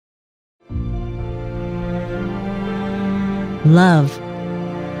love,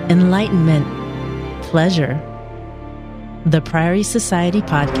 enlightenment, pleasure. The Prairie Society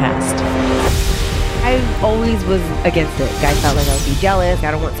Podcast. I always was against it. Guys felt like I would be jealous.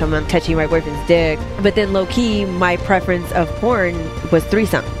 I don't want someone touching my boyfriend's dick. But then low-key, my preference of porn was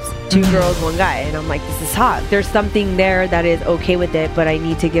threesomes. 2 girls, 1 guy. And I'm like, this is hot. There's something there that is okay with it, but I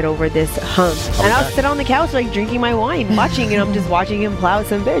need to get over this hump. And I'll sit on the couch like drinking my wine, watching, and I'm just watching him plow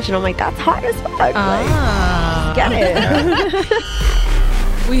some bitch. And I'm like, that's hot as fuck. Like, get it.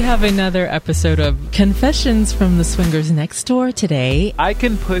 We have another episode of Confessions from the Swingers Next Door today. I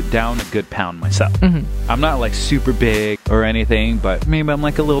can put down a good pound myself. I'm not like super big or anything, but maybe I'm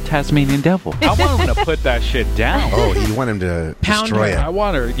like a little Tasmanian devil. I want him to put that shit down. Oh, you want him to Pound destroy her. it. I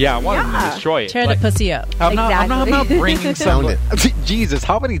want him to destroy it. Tear the pussy up. I'm not bringing some. Pound Jesus,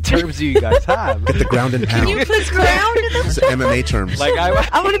 how many terms do you guys have? Get the ground and pound. Can you put ground in them? It's MMA terms. Like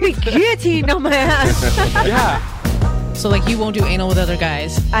I want to be guillotined on my ass. Yeah. So like you won't do anal with other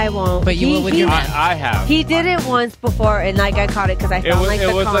guys, I won't. but you will with your man. I have. He did it once before, and like I caught it because I found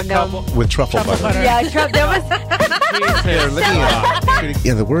the a condom. couple. With truffle butter. Yeah, there was. Here, look at you.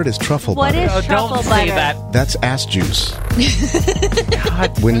 Yeah, the word is truffle What butter. is truffle Don't butter? say that. That's ass juice.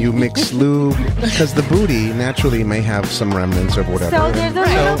 When you mix lube, because the booty naturally may have some remnants of whatever. So there's a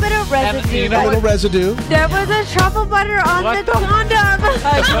little bit of residue. A little residue. There was a truffle butter on What the the- condom.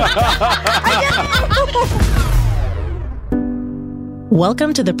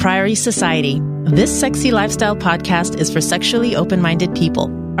 Welcome to the Prairie Society. This sexy lifestyle podcast is for sexually open-minded people.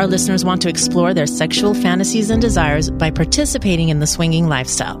 Our listeners want to explore their sexual fantasies and desires by participating in the swinging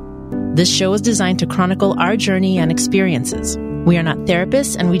lifestyle. This show is designed to chronicle our journey and experiences. We are not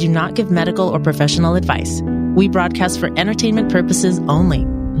therapists and we do not give medical or professional advice. We broadcast for entertainment purposes only.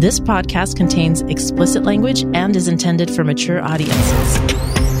 This podcast contains explicit language and is intended for mature audiences.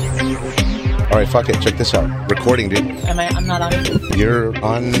 All right, fuck it. Check this out. Recording, dude. I'm not on. You're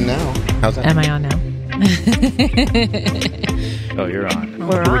on now. How's that? Am I on now? Oh, you're on.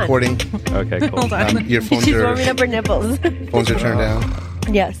 We're on. Recording. Okay, cool. Your phones She's are warming up her nipples. phones are turned down.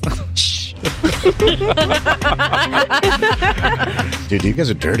 Yes. Dude, you guys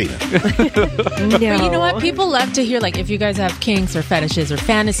are dirty. No. But you know what? People love to hear, like, if you guys have kinks or fetishes or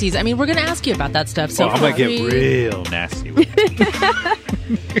fantasies. I mean, we're going to ask you about that stuff. So I'm going to get real nasty with it.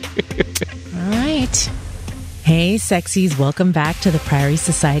 All right. Hey, sexies. Welcome back to the Prairie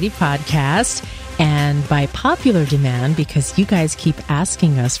Society Podcast. And by popular demand, because you guys keep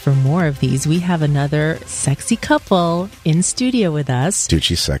asking us for more of these, we have another sexy couple in studio with us. Dude,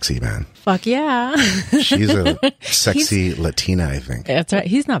 she's sexy, man. Fuck yeah. She's a sexy Latina, I think. That's right.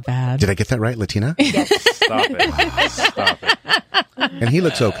 He's not bad. Did I get that right, Latina? Stop it. Stop it. And he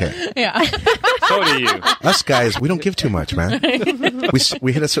looks okay. Yeah. So do you. Us guys, we don't give too much, man.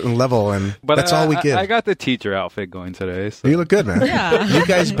 We hit a certain level, and that's all we give. I got the teacher outfit going today. So. You look good, man. Yeah. You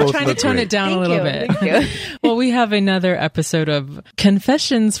guys both Trying look to tone great. it down a little bit. Thank you. Well, we have another episode of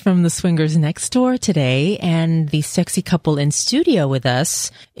Confessions from the Swingers Next Door today, and the sexy couple in studio with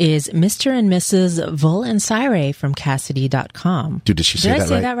us is Mr. and Mrs. VulAndSirae from Cassidy.com. Dude, did she say Did I that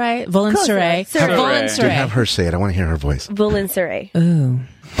say right? that right? VulAndSirae. Close. VulAndSirae. Dude, have her say it. I want to hear her voice. VulAndSirae. Ooh.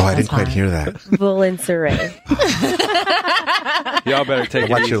 Oh, I didn't quite hear that. VulAndSirae. Y'all better take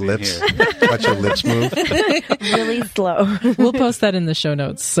Watch it your easy lips. here. Watch your lips move. Really slow. We'll post that in the show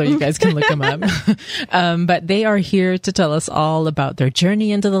notes so you guys can look them up. But they are here to tell us all about their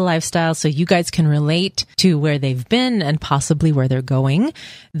journey into the lifestyle so you guys can relate to where they've been and possibly where they're going.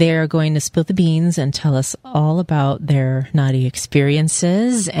 They're going to spill the beans and tell us all about their naughty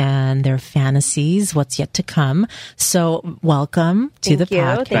experiences and their fantasies, what's yet to come. So welcome to the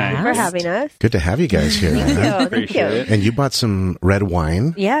podcast. Thank you for having us. Good to have you guys here. Thank man. you. Thank Appreciate you. it. And you bought some red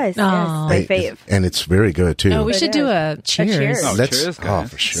wine. Yes, Aw. my fave. And it's very good, too. Oh, we should do a cheers. cheers. Oh, Let's, cheers, oh,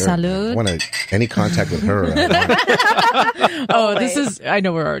 guys. for sure. Salud. I want any contact with her. Oh, this is, I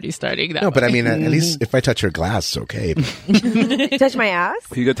know we're already starting that. No, but I way. mean, at least if I touch her glass, it's okay. Touch my ass?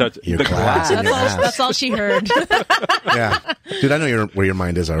 You can touch Your the glass. glass. in your ass. That's all she heard. Yeah. Dude, I know where your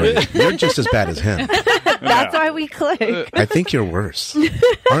mind is already. You're just as bad as him. That's why we click. I think you're worse.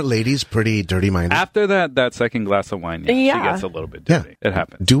 Aren't ladies pretty dirty-minded? After that second glass of wine, she Yeah. gets a little bit Yeah. dirty. It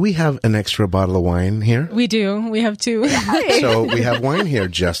happens. Do we have an extra bottle of wine here? We do. We have two. So we have wine here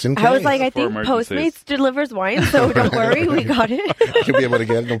just in case. I was like, I For think emergencies. Postmates delivers wine, so don't worry, we got it. You'll be able to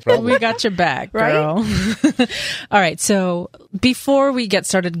get it, no problem. We got your back, Right? girl. All right. So before we get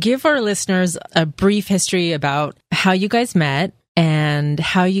started, give our listeners a brief history about how you guys met and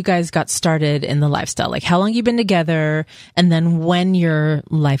how you guys got started in the lifestyle. Like how long you been together, and then when your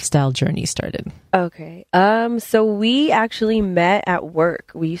lifestyle journey started. Okay. So we actually met at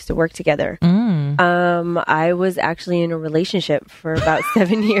work. We used to work together. I was actually in a relationship for about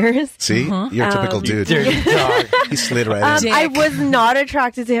 7 years. See? You're a typical dude. Dirty dog. He slid right in. I was not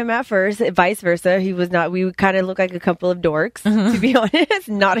attracted to him at first, vice versa. He was not. We kind of look like a couple of dorks, to be honest.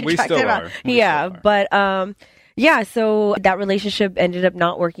 Not attracted. We still are. Yeah, but yeah, so that relationship ended up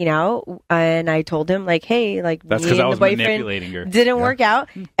not working out, and I told him like, "Hey, like That's me because I and was the boyfriend manipulating her. didn't work out."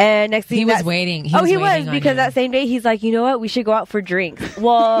 And next thing He was waiting. He was he waiting was on because you. that same day he's like, "You know what? We should go out for drinks."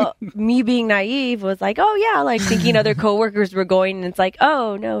 Well, me being naive was like, "Oh yeah," like thinking other coworkers were going, and it's like,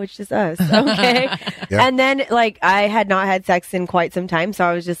 "Oh no, it's just us." Okay, Yeah. and then like I had not had sex in quite some time, so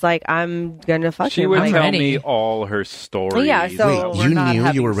I was just like, "I'm gonna fuck She him." would Like, tell ready. me all her stories. Yeah, so- Wait, We're you not knew you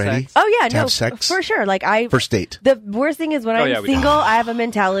having were ready? sex. Oh yeah, To no, have sex? for sure. Like First date. The worst thing is when Oh, I'm yeah, we single, did. I have a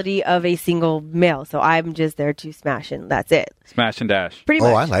mentality of a single male, so I'm just there to smash and that's it. Smash and dash. Pretty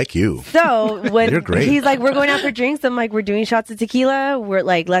Oh, much. I like you. So when You're great. he's like, we're going out for drinks, I'm like, we're doing shots of tequila. We're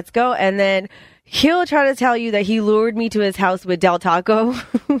like, let's go. And then he'll try to tell you that he lured me to his house with Del Taco,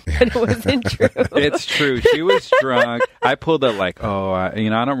 but it wasn't true. It's true. She was drunk. I pulled a like, I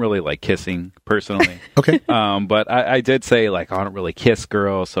don't really like kissing personally. Okay. But I did say like, I don't really kiss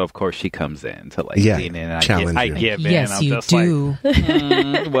girls. So of course she comes in to like Yeah, lean in. And challenge I you. give in. Yes, I'm you just do.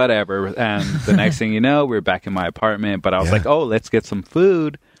 like, whatever. And the next thing you know, we're back in my apartment. But I was Yeah. like, oh, let's get some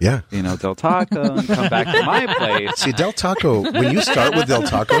food. Yeah. Del Taco, and come back to my place. See, Del Taco, when you start with Del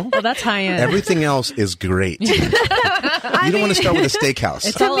Taco, Well, that's high end. everything else is great. You don't want to start with a steakhouse.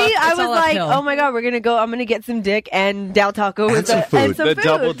 It's To all me, up- I it's was all like, uphill. oh my God, I'm going to get some dick and Del Taco And with some food. and some The food.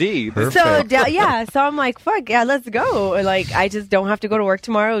 double D. Perfect. So so I'm like, fuck yeah, let's go. Like, I just don't have to go to work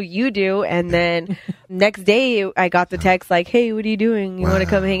tomorrow. You do. And then next day I got the text like, hey, what are you doing? You want to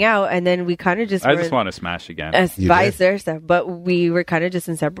Wow. come hang out? And then we kind of just I were just want to smash again. as You vice did. versa. But we were kind of just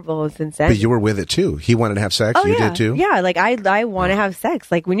inseparable since then. But you were with it too. He wanted to have sex. Oh, You yeah. did too. Yeah, like I want to have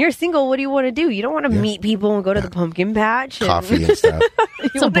sex. Like when you're single, what do you want to do? You don't want to Yeah. meet people and go to the pumpkin patch. And Coffee and stuff.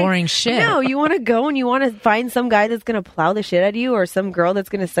 It's a boring shit. No, you want to go and you want to find some guy that's going to plow the shit out of you or some girl that's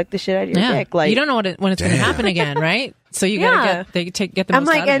going to suck the shit out of your Yeah. dick. Like you don't know when it's going to Damn. happen again, right? So you Yeah. gotta get the I'm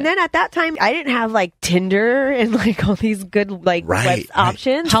most like, out of and it. then at that time, I didn't have like Tinder and like all these good like Right, web right.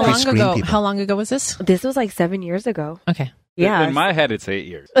 options. How They long screen ago? people. How long ago was this? This was like 7 years ago. Okay. Yeah, In my head, it's 8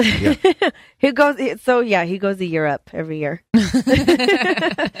 years. he goes. So yeah, he goes a year up every year.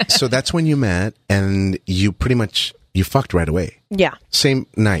 So that's when you met, and you pretty much you fucked right away. Yeah, Same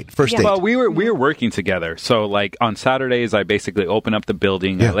night, first date. Well, we were working together. So like on Saturdays, I basically opened up the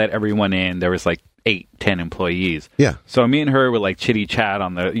building. Yeah. I let everyone in. There was like 8-10 employees. Yeah. So me and her would like chitty chat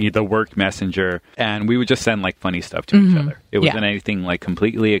on the work messenger, and we would just send like funny stuff to each other. It wasn't anything like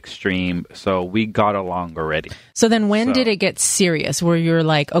completely extreme. So we got along already. So then when So- did it get serious where you're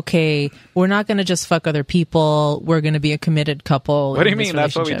like, okay, we're not going to just fuck other people. We're going to be a committed couple. What do you in this mean?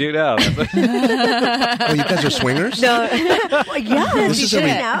 That's what we do relationship. now. Oh, you guys are swingers? no, well, yeah. This is,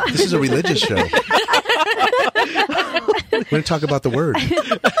 this is a religious show. We're going to talk about the word.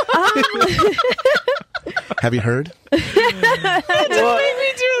 Have you heard? I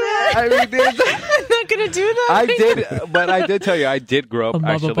mean, I'm not going to do that. I did, but I did tell you, I did grow up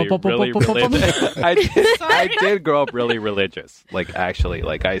actually really religious. I did grow up really religious. Like actually,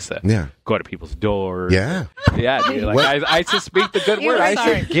 like I said, Yeah. go to people's doors. Yeah. Yeah, dude. Like What- I used to speak the good You word. were I used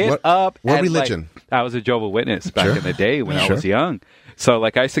sorry. to get What- up. what and, religion? Like, I was a Jehovah's Witness back Sure. in the day when I Sure. was young. So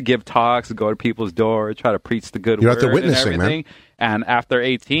like I used to give talks, go to people's doors, try to preach the good You're out word there witnessing, and man. everything. And after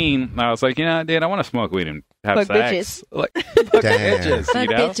 18, I was like, dude, I want to smoke weed and have Fuck sex. Like, fuck Damn. bitches, Fuck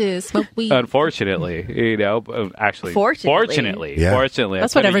you know? bitches, smoke weed. Unfortunately, actually, Fortunately. Yeah. fortunately,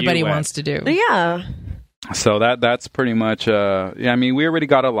 That's I what said everybody UN. wants to do. Yeah. So that's pretty much. I mean, we already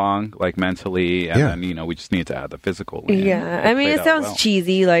got along like mentally, and Yeah. then we just need to add the physical. in. Yeah, I mean, played it out sounds well.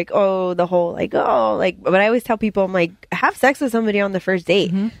 cheesy, like but I always tell people, I'm like, have sex with somebody on the first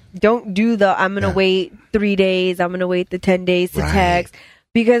date. Don't do I'm gonna Yeah. wait 3 days. I'm gonna wait the 10 days to Right. text.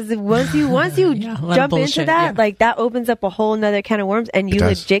 Because once you Yeah, a lot of jump into bullshit, that, yeah. like that opens up a whole nother can of worms, and you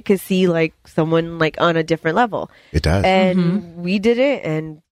does. legit could see like someone like on a different level. It does. And we did it,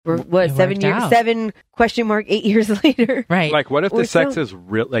 and we're It worked out. 7 question mark 8 years later. Right. Like, what if We're the sex still- is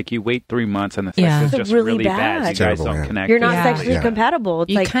real? Like, you wait 3 months and the sex Yeah. is It's just really really bad. bad. You guys Terrible, don't man. connect. You're not Yeah. sexually Yeah. compatible. It's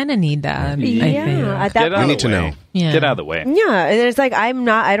you like, kind of need that. I yeah, think. at that Get out We of need the to way. know. Yeah. Get out of the way. Yeah, and it's like I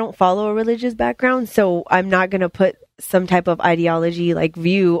don't follow a religious background, so I'm not gonna put some type of ideology like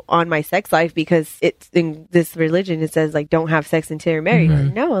view on my sex life because it's in this religion. It says like don't have sex until you're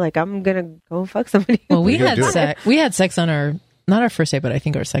married. No, like I'm gonna go fuck somebody. Well, we You're gonna had do it. sex. We had sex on our Not our first date, but I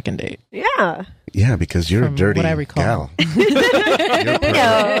think our second date. Yeah. Yeah, because you're From a dirty what I recall. gal.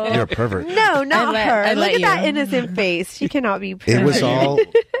 You're a pervert. No, not her. I Look let at you. that innocent face. She cannot be pervert. It was all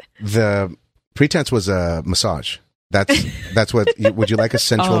the pretense was a massage. That's what. Would you like a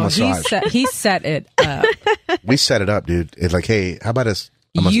sensual massage? He set it up. We set it up, dude. It's like, hey, how about a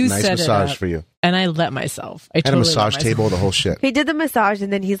You nice set it massage up. for you? And I let myself. I Had totally a massage let myself. table, the whole shit. He did the massage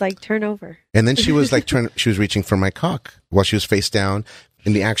and then he's like, turn over. And then she was like, she was reaching for my cock while she was face down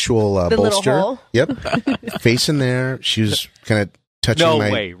in the actual The little bolster. hole? Yep, face in there. She was kind of touching No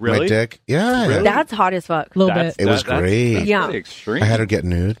my, way, my really? dick. Yeah, Really? That's hot as fuck. A little bit. It was great. That's Yeah. pretty extreme. I had her get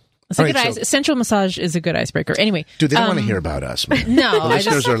nude. It's a All good right, so- sensual massage is a good icebreaker. Anyway, Dude, they don't want to hear about us, man. no, The I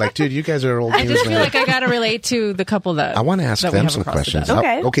listeners just are like, dude, you guys are old I news, just feel man. like I got to relate to the couple that I want to ask that we them have some across the questions. desk.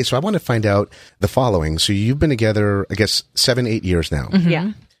 Okay. Okay, so I want to find out the following. So you've been together, I guess, 7-8 years now. Mm-hmm.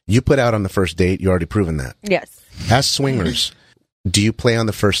 Yeah. You put out on the first date. You already proven that. Yes. As swingers, do you play on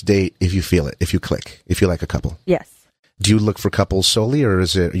the first date if you feel it, if you click, if you like a couple? Yes. Do you look for couples solely, or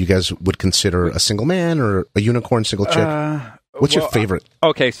is it you guys would consider a single man or a unicorn single chick? What's your favorite?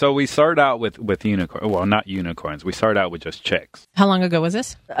 Okay, so we started out with unicorn. Well, not unicorns. We started out with just chicks. How long ago was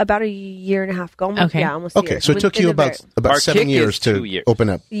this? About a year and a half ago. Almost, Okay. Yeah, almost a Okay, year. so it took In you the about Our 7 kick years is 2 to years. open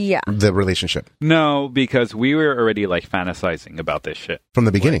up Yeah. the relationship No, because we were already like fantasizing about this shit. from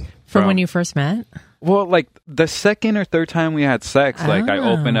the beginning. From when you first met? Well, like the second or third time we had sex, like I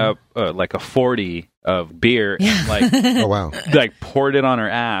Oh. opened up like a 40 of beer and like Oh wow! like poured it on her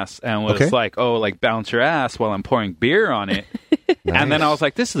ass and was Okay. like, oh, like bounce your ass while I'm pouring beer on it. Nice. And then I was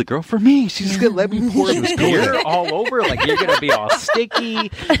like, this is a girl for me. She's just going to let me pour She was beer cool. all over. Like, you're going to be all sticky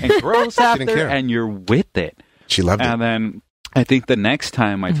and gross didn't after, care. and you're with it. She loved And it. then I think the next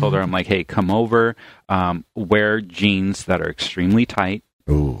time I told her, I'm like, hey, come over, wear jeans that are extremely tight.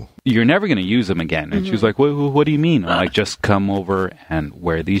 Ooh, You're never going to use them again. And she was like, what do you mean? I'm like, just come over and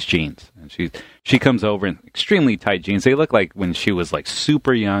wear these jeans. And she comes over in extremely tight jeans. They look like when she was like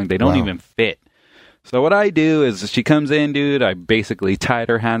super young. They don't Wow. even fit. So what I do is she comes in, dude, I basically tied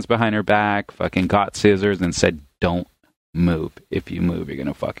her hands behind her back, fucking got scissors and said, don't move. If you move, you're going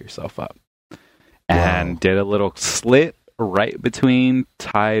to fuck yourself up. And did a little slit right between,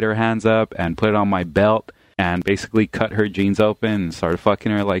 tied her hands up and put it on my belt and basically cut her jeans open and started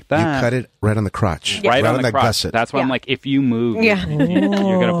fucking her like you that. cut it right on the crotch, Right on the that crotch. gusset. That's why I'm Yeah. like, if you move, Yeah. you're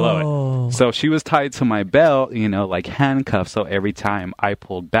going to blow it. So she was tied to my belt, you know, like handcuffs. So every time I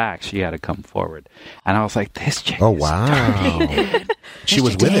pulled back, she had to come forward. And I was like, this chick Oh is wow! She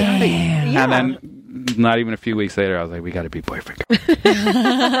was with it. Yeah. And then not even a few weeks later, I was like, we got to be boyfriend.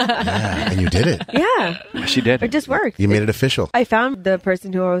 Yeah, and you did it. Yeah. She did. It just worked. You made it official. I found the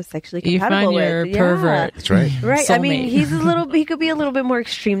person who I was sexually You compatible found your with. pervert. That's right. Right. I mean, Soulmate. he could be a little bit more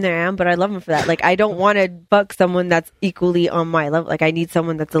extreme than I am, but I love him for that. Like, I don't want to fuck someone that's equally on my level. Like, I need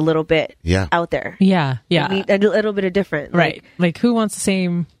someone that's a little bit Yeah. out there. Yeah, yeah. I need a little bit of different. Right. Like, who wants the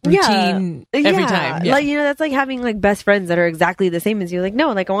same routine every time? Yeah. Like, you know, that's like having like best friends that are exactly the same as you. Like,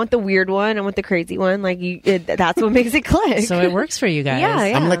 no, like I want the weird one. I want the crazy one. Like, that's what makes it click. So it works for you guys. Yeah,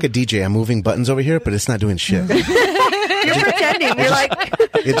 yeah. I'm like a DJ. I'm moving buttons over here, but it's not doing shit. You're pretending. You're like,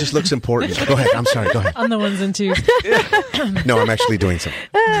 It just looks important. Go ahead. I'm sorry. Go ahead. On the ones and twos. No, I'm actually doing something.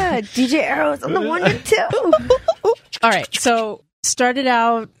 DJ Arrows on the 1 and 2. All right. So started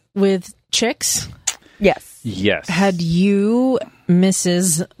out with chicks. Yes. Yes. Had you,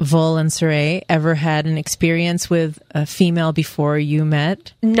 Mrs. VulAndSirae, ever had an experience with a female before you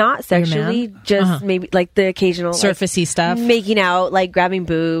met? Not sexually, man? just maybe like the occasional like, Surfacey stuff? making out, like grabbing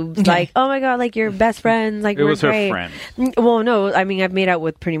boobs, Okay. like, oh my god, like you're best friends, like It we're was her great. friend. Well, no, I mean I've made out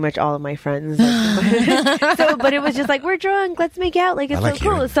with pretty much all of my friends. So, but it was just like we're drunk, let's make out, like it's I like so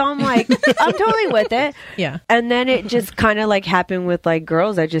cool. hearing. So I'm like, I'm totally with it. Yeah. And then it just kind of like happened with like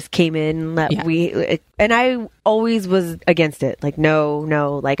girls that just came in that Yeah. and I always was against it. Like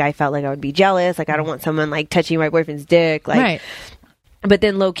no, like I felt like I would be jealous. Like I don't want someone like touching my boyfriend's dick. Like, Right. but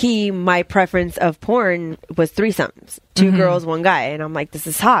then low key, my preference of porn was threesomes, 2 girls, 1 guy, and I'm like, this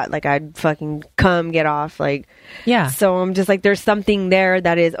is hot. Like I'd fucking come, get off, like. Yeah. So I'm just like, there's something there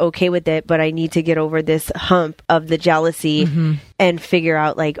that is okay with it, but I need to get over this hump of the jealousy and figure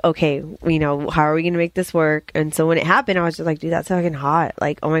out like, okay, you know, how are we going to make this work? And so when it happened, I was just like, dude, that's fucking hot.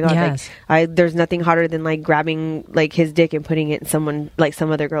 Like, oh my God, Yes. like there's nothing hotter than like grabbing like his dick and putting it in someone, like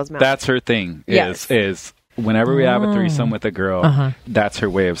some other girl's mouth. That's her thing. Yes. Is whenever we have a threesome with a girl, Uh-huh. that's her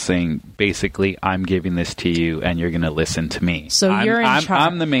way of saying, basically, I'm giving this to you, and you're going to listen to me. So you're in I'm, charge.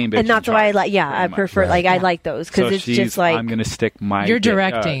 I'm the main bitch. and that's in why I charge, like, yeah, pretty I much. prefer, like, I like those because So it's she's, just like, I'm going to stick my You're dick,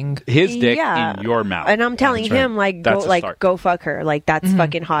 directing. his dick Yeah. in your mouth. and I'm telling That's right. him like That's go a like start. go fuck her, like that's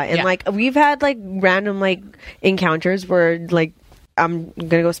fucking hot. And Yeah. like we've had like random like encounters where like I'm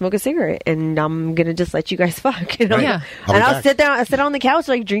gonna go smoke a cigarette and I'm gonna just let you guys fuck. You know? Yeah. I'll sit on the couch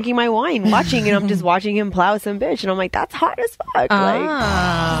like drinking my wine, watching, and I'm just watching him plow some bitch, and I'm like, that's hot as fuck.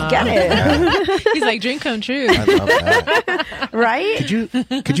 Like, get it? He's like, dream come true. I love that. Right?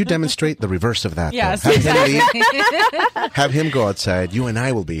 Could you demonstrate the reverse of that? Yes, though? exactly. Have him go outside. You and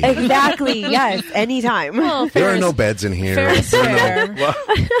I will be here. Exactly. Yes. Anytime. Well, There are no beds in here. fair is fair.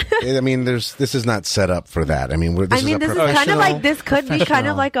 I mean, this is not set up for that. I mean, this this is is a kind of like, professional- this could be kind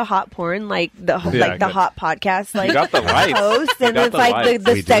of like a hot porn, like the good. hot podcast, like You got the lights. host, You and got it's the like lights.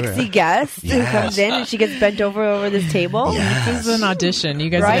 the We do sexy it. guest who Yes. comes in and she gets bent over this table. Yes. This is an audition. You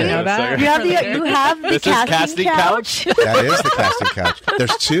guys Right? didn't know that? You have the This is casting casting couch. That is the casting couch.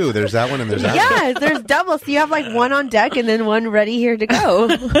 There's two. There's that one and there's that one. Yes, there's double. So you have like one on deck and then one ready here to go.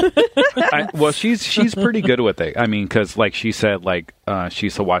 Well, she's pretty good with it. I mean, because like she said, like she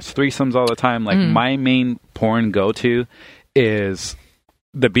used to watch threesomes all the time. Like my main porn go-to is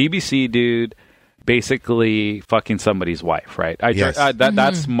the BBC dude basically fucking somebody's wife, right? Yes.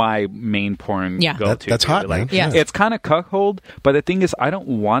 That's my main porn Yeah. go-to. That's hot, like, man. Yeah. It's kind of cuckold, but the thing is, I don't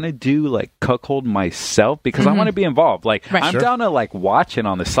want to do like cuckold myself because I want to be involved. Like, Right. I'm Sure. down to like watch it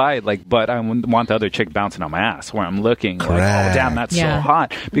on the side, like, but I want the other chick bouncing on my ass where I'm looking like, oh Correct. damn, that's Yeah. so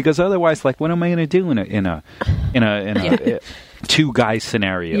hot. Because otherwise, like, what am I going to do in a two guy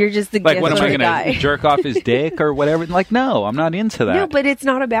scenario? You're just the like, gift what am of I the going guy. to jerk off his dick or whatever? Like, no, I'm not into that. No, but it's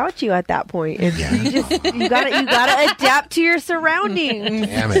not about you at that point. It's, you gotta adapt to your surroundings.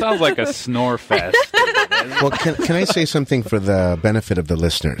 Damn it. Sounds like a snore fest. Well, can I say something for the benefit of the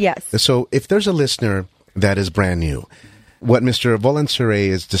listener? Yes. So if there's a listener that is brand new, what Mr. VulAndSirae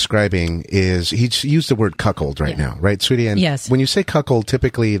is describing is he's used the word cuckold right now, right, sweetie? And Yes. when you say cuckold,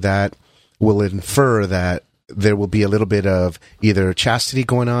 typically that will infer that there will be a little bit of either chastity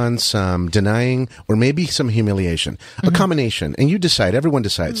going on, some denying, or maybe some humiliation. A combination. And you decide. Everyone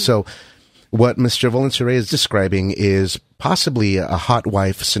decides. So what Mr. VulAndSirae is describing is possibly a hot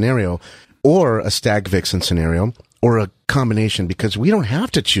wife scenario or a stag vixen scenario or a combination because we don't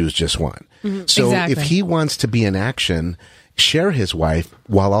have to choose just one. So Exactly. if he wants to be in action, share his wife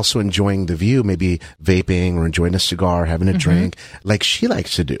while also enjoying the view, maybe vaping or enjoying a cigar, having a drink, like she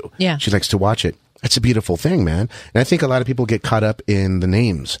likes to do. Yeah. She likes to watch it. That's a beautiful thing, man. And I think a lot of people get caught up in the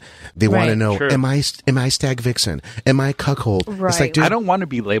names. They want to Right. know, Sure. am I stag vixen? Am I cuckold? It's Right. like, dude, I don't want to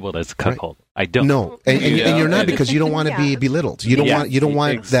be labeled as cuckold. I don't. no, and you're not because you don't want to be Yeah. belittled. You don't Yeah.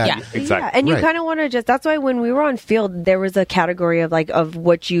 want that. Yeah. Exactly. Yeah, and you Right. kind of want to just. That's why when we were on field, there was a category of of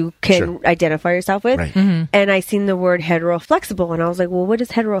what you can Sure. identify yourself with, Right. and I seen the word heteroflexible, and I was like, well, what is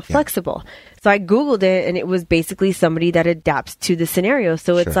heteroflexible? So I googled it, and it was basically somebody that adapts to the scenario.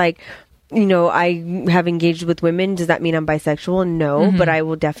 So it's Sure. like, you know, I have engaged with women. Does that mean I'm bisexual? No, but I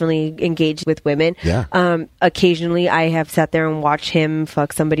will definitely engage with women. Yeah. Occasionally, I have sat there and watched him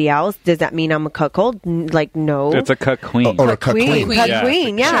fuck somebody else. Does that mean I'm a cuckold? Like, no. It's a cuck queen. Or a cuck queen. Cuck Yeah,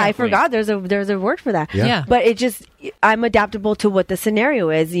 queen. it's a Yeah, cuck I queen. forgot. There's a word for that. Yeah. Yeah. But it just, I'm adaptable to what the scenario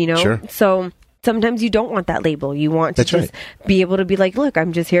is, you know? Sure. So sometimes you don't want that label. You want to That's just be able to be like, look,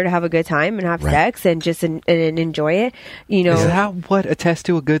 I'm just here to have a good time and have Right. sex and just and enjoy it, you know? Is that what attests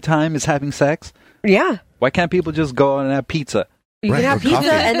to a good time is having sex? Yeah. Why can't people just go and have pizza? You Right, can have or pizza coffee.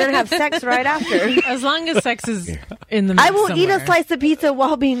 and then have sex right after. As long as sex is in the mix I will eat a somewhere. slice of pizza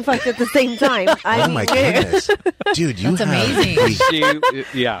while being fucked at the same time. Oh my goodness, dude, you That's have amazing.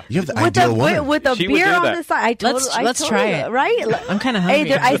 Yeah. you have the With ideal woman. with a She would beer do on that. the side. Let's try it. Right? I'm kind of Hey,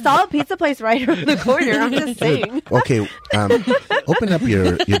 hungry. I saw a pizza place right around the corner. I'm just saying. Okay, open up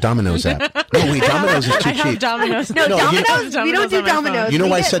your Domino's app. No, wait, Domino's is too I have cheap. Domino's. No, Domino's. We don't do on my phone. Domino's. You know We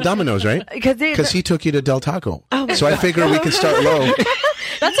why I get- said Domino's, right? Because He took you to Del Taco. Oh So I figure we can start low.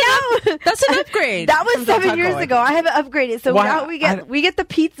 That's an upgrade. that was from Del 7 years Taco. ago. I haven't upgraded, so Why- now we get the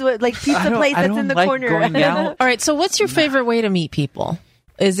pizza I pizza don't- place I that's don't in the like corner. going out. All right. So, what's your favorite way to meet people?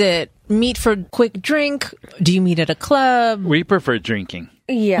 Is it meet for quick drink? Do you meet at a club? We prefer drinking.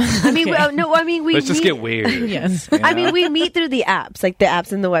 Yeah, I mean, Okay. no, I mean we. Let's just meet- get weird. Yes. I mean, we meet through the apps, like the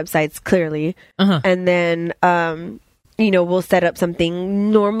apps and the websites, clearly, and then you know, we'll set up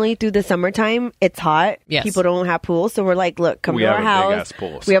something. Normally through the summertime, it's hot. Yes. People don't have pools, so we're like, look, come We to have our a house. big-ass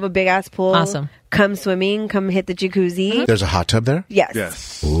pool, so- We have a big ass pool. Awesome. Come swimming. Come hit the jacuzzi. There's a hot tub there? Yes.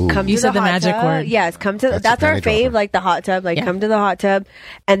 Yes. Come You to said the hot magic tub. word. Yes, come to That's that's a our penny fave, dropper. like the hot tub. Like Yeah. come to the hot tub,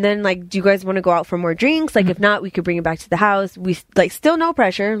 and then like, do you guys want to go out for more drinks? Like if not, we could bring it back to the house. We like still no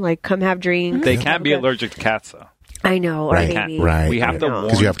pressure. Like come have drinks. They Have can't a be good- allergic to cats, though. I know, or Right, maybe. right. We have to know. warn.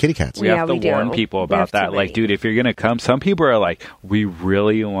 Because you have kitty cats. We Yeah, have to we do. warn people We about have that. too Like, many. dude, if you're gonna come, some people are like, we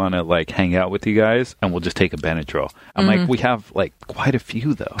really want to like hang out with you guys, and we'll just take a Benadryl. I'm like, we have like quite a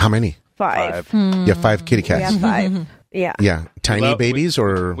few though. How many? Five. You have 5 kitty We cats. have 5. Yeah. Yeah. tiny babies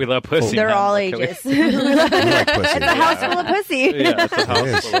or we love pussy. They're man. all What can we- ages. you like pussy? It's a house full of pussy. Yeah, it's a house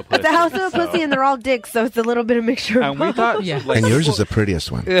is. full of pussy. It's a house full of So- pussy, and they're all dicks, so it's a little bit of mixture of And we both. thought, Yeah. like, And yours is the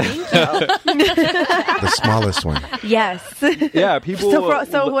prettiest one, the smallest one. Yes. yeah, people.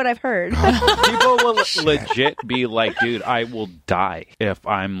 So what I've heard. People will legit be like, dude, I will die if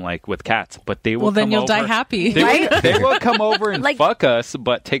I'm like with cats. But they will. Well, then come you'll over, die happy. They, Right? will, they will come over and Like- fuck us,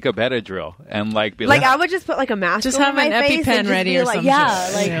 but take a Benadryl and like be Like like, I would just put like a mask Just over have my an face EpiPen and just ready be or like, some yeah,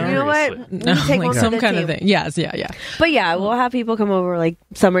 shit. like Yeah. you know what? Seriously. Let me take one like for some the kind team. of thing. Yes, yeah. But yeah, we'll have people come over like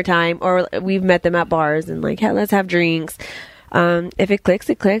summertime, or we've met them at bars and like, hey, let's have drinks. If it clicks,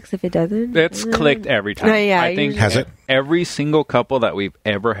 it clicks. If it doesn't, it's clicked every time. No, yeah, I think usually- Has it? every single couple that we've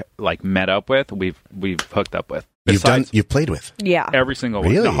ever like met up with, we've hooked up with. You've played with. Yeah. Every single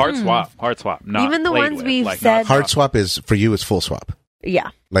Really? one. The heart swap. Not Even the played ones with, we've like, said- not Hard swap is for you is full swap, Yeah.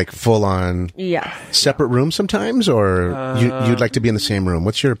 like full on Yeah. separate rooms sometimes, or you'd like to be in the same room.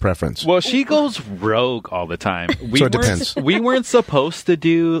 What's your preference? Well, she goes rogue all the time. So it depends. We weren't supposed to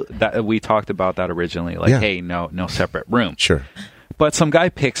do that. We talked about that originally. Like, Yeah. hey, no separate room. Sure. But some guy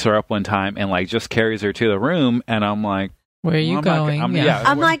picks her up one time and like just carries her to the room, and I'm like, Where are you I'm not- going? I'm- yeah. yeah.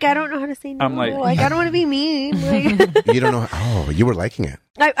 I'm like, I don't know how to say no. I'm like- I don't want to be mean. Like, You don't know. Oh, you were liking it.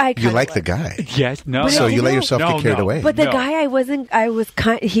 I You kinda like the was. guy, yes, no. But so I you let know. yourself No, get carried no. away. But the No. guy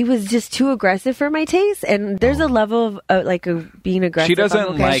he was just too aggressive for my taste, and there's a level of being aggressive. She doesn't I'm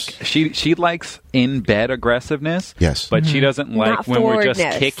okay. like she likes in bed aggressiveness. Yes. But she doesn't like Not when we're just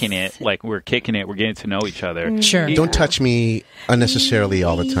forwardness. kicking it. Like we're kicking it, we're getting to know each other. Sure. Don't touch me unnecessarily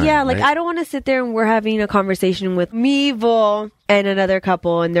all the time. Yeah, like right? I don't want to sit there and we're having a conversation with me, Vul, and another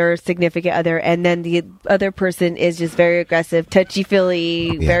couple and their significant other, and then the other person is just very aggressive, touchy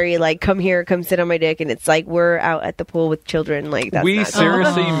feely, very like, come here, come sit on my dick, and it's like we're out at the pool with children. Like that's We not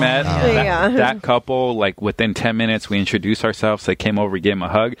seriously Oh. met Yeah. that couple like within 10 minutes. We introduced ourselves. They came over, gave him a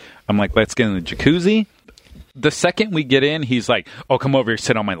hug. I'm like, let's get in the jacuzzi. The second we get in, he's like, oh, come over here,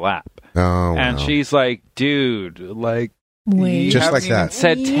 sit on my lap. Oh, And wow. she's like, dude, like, Wait. you Just haven't like even that.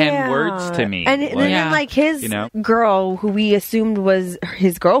 said 10 Yeah. words to me. And Like, then Yeah. like his You know? girl, who we assumed was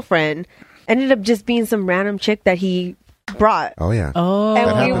his girlfriend, ended up just being some random chick that he brought. Oh yeah. Oh, And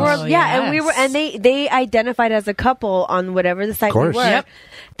That we happens. were, and we were, and they identified as a couple on whatever the site we course. were. Yep.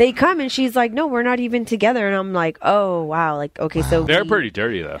 They come and she's like, "No, we're not even together." And I'm like, "Oh wow, like okay, so they're we- pretty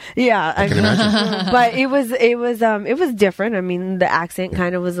dirty, though. yeah." I can mean, imagine. but it was different. I mean, the accent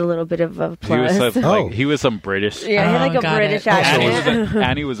kind of was a little bit of a He was, plus. Oh. he was some British. Yeah, he had like Oh, a got British it. And he, accent.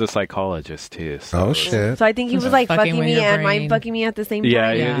 and he was a psychologist, too. So. Oh shit. So I think he was like Fucking fucking with me your and brain. mind fucking me at the same time.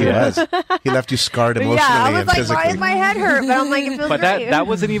 Yeah, Yeah. He was. He left you scarred emotionally Yeah, I was and like, physically. why is my head hurt? But I'm like, it feels But right. that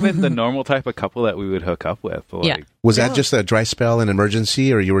wasn't even the normal type of couple that we would hook up with. Like, Yeah. Was that just a dry spell, an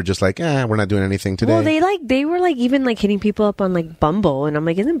emergency, or you were just like, we're not doing anything today? Well, they were like even like hitting people up on like Bumble, and I'm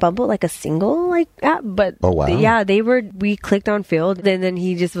like, isn't Bumble like a single like app? But Oh, wow. yeah, we clicked on Field, and then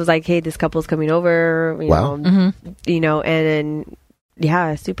he just was like, hey, this couple's coming over, Wow. you know, and then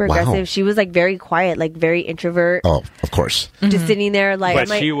yeah, super Wow. aggressive. She was like very quiet, like very introvert, Oh, of course. just sitting there like. But I'm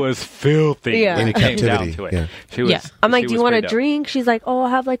like, she was filthy. Yeah. when In it came down captivity, to it. yeah. She was, Yeah. I'm like, she do you was want a straight up. drink? She's like, oh, I'll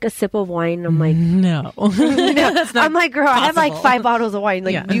have like a sip of wine. I'm like, No. That's not I'm like, girl, I have like possible. 5 bottles of wine.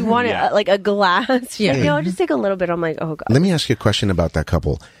 Like, Yeah. do you want Yeah. like a glass? She's Yeah. like, no, I'll just take a little bit. I'm like, oh god. Let me ask you a question about that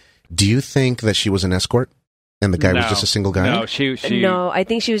couple. Do you think that she was an escort and the guy was No. just a single guy? No, she No, I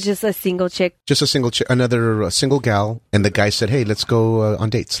think she was just a single chick. Just a single, another single gal, and the guy said, "Hey, let's go on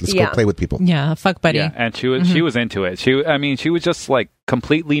dates. Let's Yeah. go play with people." Yeah, fuck buddy. Yeah, and she was into it. She was just like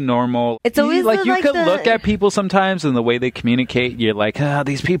completely normal. It's always like the- you like can the- look at people sometimes and the way they communicate. You're like,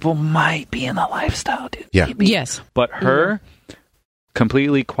 these people might be in the lifestyle, dude. Yeah. Maybe. Yes. But her,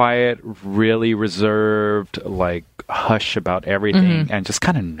 completely quiet, really reserved, like hush about everything, and just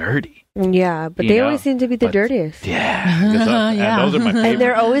kind of nerdy. Yeah, but You they know, always seem to be the but- dirtiest. Yeah, Yeah. And those are my favorite. And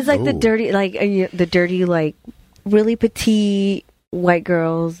they're always like the Ooh. dirty, like the dirty, like really petite white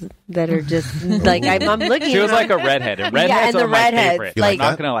girls that are just like I'm looking. She was and like a I'm- redhead, and Yeah, redheads and the are my redheads, favorite. You like I'm not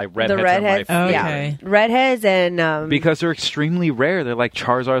that? gonna lie, the redheads redheads, are my favorite. Okay. yeah, redheads, and Because they're extremely rare. They're like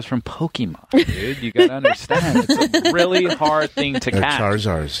Charizards from Pokemon, dude. You gotta understand. It's a really hard thing to They're catch.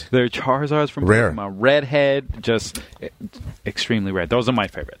 Charizards. They're Charizards from Rare. Pokemon. Redhead, just extremely rare. Those are my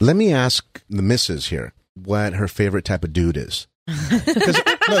favorites. Let me ask the missus here what her favorite type of dude is. 'Cause,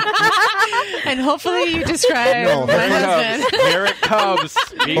 look, And hopefully you describe No, my Here it husband. comes. Here it comes.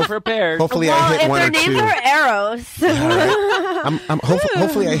 Be prepared. hopefully well, I hit if one their or names two. are arrows,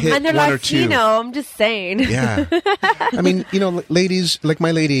 Hopefully I hit and they're one or two. Latino, I'm just saying. Yeah. I mean, ladies, like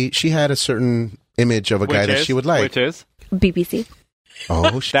my lady, she had a certain image of a guy Which that is- she would like. Which is? BBC.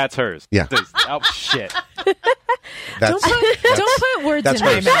 Oh, shit. That's hers. Yeah. Oh, shit. That's, Don't put words in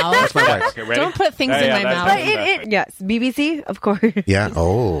my hers. mouth. That's my wife. Okay, ready? Don't put things in my mouth. But yes, BBC, of course. Yeah.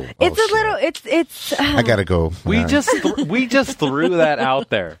 Oh. It's oh, a little. It's. I gotta go. We just threw that out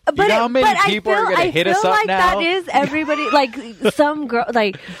there. But You know how many people are going to hit us up like now? that is everybody. Like some girl.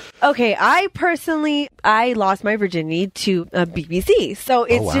 Like, okay, I personally lost my virginity to BBC, so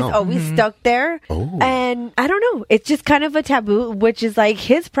it's wow. just always stuck there. Oh. And I don't know. It's just kind of a taboo, which is like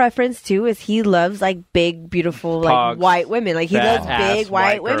his preference too. Is he loves like big, beautiful, like Pogs, white women. Like he loves fat-ass big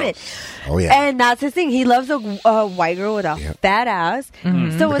white women. girls. Oh yeah. And that's his thing. He loves a white girl with a fat ass. So Look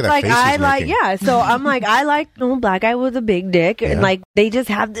it's at that like face I he's like, making. yeah. So I'm like, I like black guy with a big dick, and like they just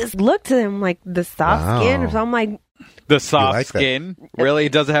have this look to them, like the soft Wow. skin. So I'm like, The soft like that. skin really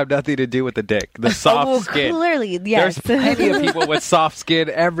doesn't have nothing to do with the dick. The soft well, skin. clearly, yes. There's plenty of people with soft skin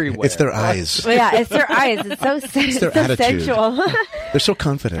everywhere. It's their eyes. But yeah, it's their eyes. It's so, their so attitude. sensual. They're so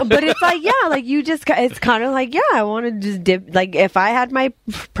confident. But it's like, yeah, like you just, it's kind of like, yeah, I want to just dip. Like if I had my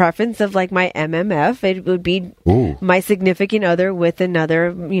preference of like my MMF, it would be Ooh. my significant other with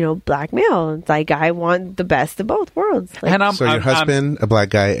another, black male. It's like I want the best of both worlds. Like, and So your husband, a black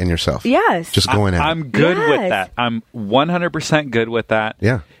guy, and yourself. yes. Just going at it. I'm good with Yes. that. I'm 100% good with that.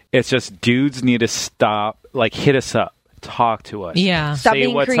 Yeah. It's just dudes need to stop, like hit us up, talk to us. Yeah. Stop Say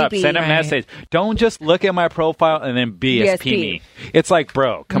being what's up, creepy. send a Right. message. Don't just look at my profile and then BSP me. It's like,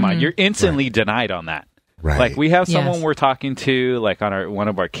 bro, come on, you're instantly denied on that. Right. Like we have someone Yes. we're talking to, like on one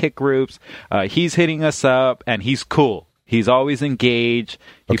of our kick groups. He's hitting us up, and he's cool. He's always engaged.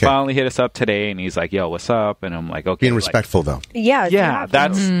 He Okay. finally hit us up today, and he's like, "Yo, what's up?" And I'm like, "Okay." Being like, respectful, though. Yeah. you yeah, have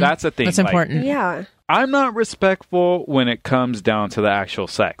to. that's a thing. That's Like, important. Yeah. I'm not respectful when it comes down to the actual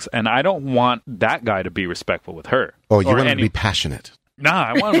sex, and I don't want that guy to be respectful with her. Oh, you Or want him to any- be passionate. Nah,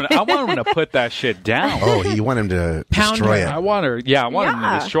 I want him to put that shit down. Oh, you want him to Pound destroy her. I it. want her. Yeah, I want him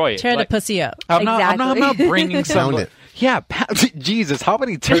Yeah. to destroy it. Tear the Like, pussy up. I'm not Exactly. bringing some. Pound it. Yeah, Jesus, how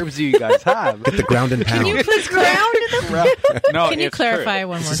many terms do you guys have? Get the ground and pound. Please No, Can you it's clarify true.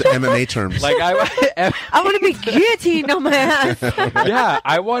 one more This is time? MMA terms. Like I want to be guillotined on my ass. yeah,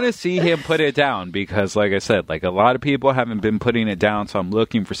 I want to see him put it down because, like I said, like a lot of people haven't been putting it down, so I'm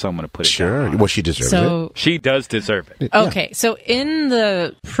looking for someone to put it Sure. down. Well, she deserves it. So, She does deserve it. okay. So in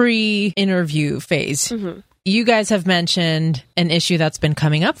the pre-interview phase, you guys have mentioned an issue that's been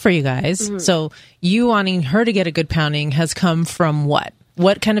coming up for you guys. So you wanting her to get a good pounding has come from what?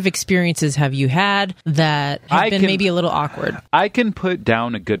 What kind of experiences have you had that have been maybe a little awkward? I can put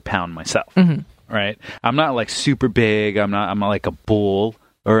down a good pound myself, right? I'm not like super big. I'm not like a bull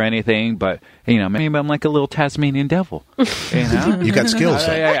or anything, but maybe I'm like a little Tasmanian devil. You got skills.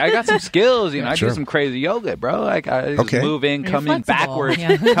 though. I got some skills. I Sure. do some crazy yoga, bro. Like I just Okay. move in, You're come in flexible, backwards,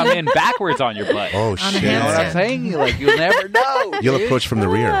 yeah. come in backwards on your butt. Oh, On a shit. You know what I'm handstand. saying? Like you'll never know. You'll dude. approach from the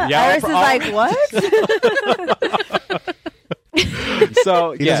rear. Yeah, Iris is like, what?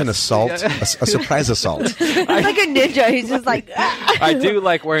 So He does an assault, a surprise assault. like a ninja. He's just like, I do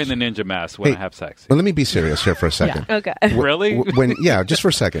like wearing the ninja mask when Hey, I have sex. Well, let me be serious here for a second. okay. Really? Yeah, just for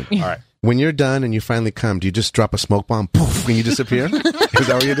a second. All right. When you're done and you finally come, do you just drop a smoke bomb, poof, and you disappear? Is that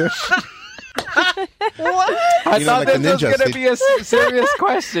what you do? I You know, thought like the this was ninjas, going to they- be a serious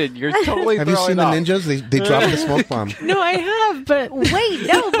question. You're totally Have you throwing seen the off. ninjas? They drop the smoke bomb. No, I have, but Wait,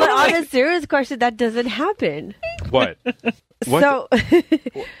 no, but on a serious question, that doesn't happen. What? What? So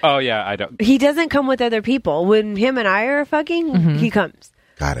Oh yeah, I don't. he doesn't come with other people. When him and I are fucking, he comes.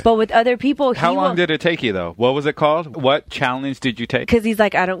 Got it. But with other people, How long did it take you though? What was it called? What challenge did you take? Because he's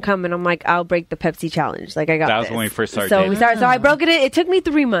like, I don't come, and I'm like, I'll break the Pepsi challenge. Like I got That was this. when we first started So dating. we started. So I broke it. It took me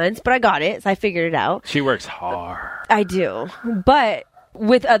 3 months, but I got it. So I figured it out. She works hard. I do, but.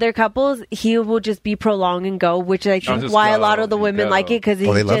 With other couples, he will just be prolong and go, which I think just why a go lot of the and women go. like it because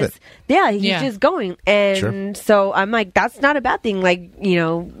he's they love just it. he's Yeah. just going, and Sure. so I'm like, that's not a bad thing. Like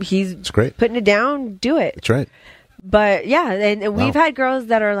he's It's great. putting it down, do it. That's right. But yeah, and we've Wow. had girls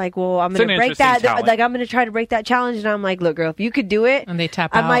that are like, well, I'm It's going an to break interesting that. talent. Like I'm going to try to break that challenge, and I'm like, look, girl, if you could do it, and they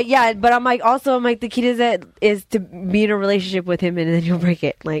tap I'm out. like, yeah, but I'm like, also, I'm like, the key to that is to be in a relationship with him, and then you'll break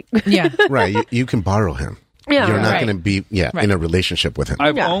it. Like, yeah. Right. You can borrow him. Yeah. You're not Right. going to be Right. in a relationship with him.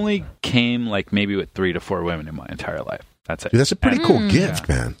 I've Yeah. only came like maybe with 3 to 4 women in my entire life. That's it. Dude, that's a pretty And- cool gift,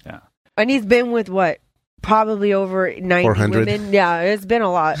 man. Yeah. and he's been with what, probably over 90 400? women. Yeah, it's been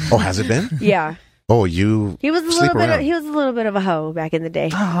a lot. Oh, has it been? Yeah. Oh, you He was a sleep little bit. around. He was a little bit of a hoe back in the day.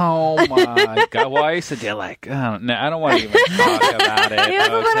 Oh my god! Well, I used to do like, I don't want to even talk about it. He was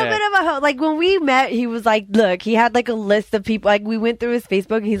a little bit of a hoe. Like when we met, he was like, look, he had like a list of people. Like we went through his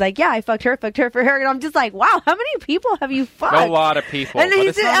Facebook and he's like, yeah, I fucked her for her. And I'm just like, wow, how many people have you fucked? A lot of people. And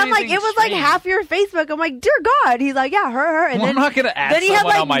but I'm like, it was like half your Facebook. I'm like, dear God. He's like, yeah, her. And well, then I'm not going to add then he had,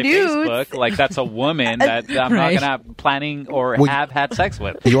 someone like, on my nudes. Facebook like that's a woman that I'm not Right. going to have planning or Well, have had sex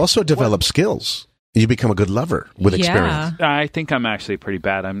with. You also develop skills. You become a good lover with experience. I think I'm actually pretty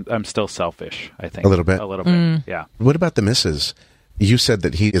bad. I'm still selfish, I think. A little bit? A little bit, yeah. What about the missus? You said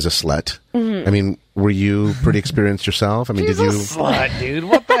that he is a slut. Mm-hmm. I mean, were you pretty experienced yourself? I mean, He's did you a slut, dude.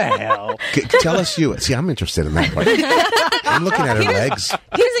 What the hell? tell us you? See, I'm interested in that part. I'm looking at her legs.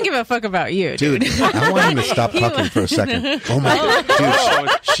 He doesn't give a fuck about you, Dude, I want him to stop talking for a second. Oh my god.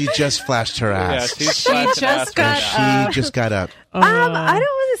 Dude, she just flashed her ass. Yeah, she just got She just got up. I don't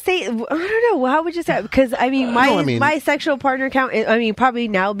want to say. I don't know. How would you say it? Because I mean, my sexual partner count. I mean, probably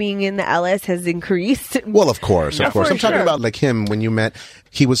now being in the LS has increased. Well, of course. For I'm talking sure. about like him when you met.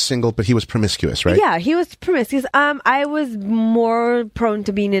 He was single, but he was promiscuous, right? Yeah, he was promiscuous. I was more prone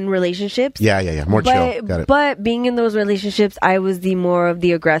to being in relationships. Yeah. More chill. Got it. But being in those relationships, I was the more of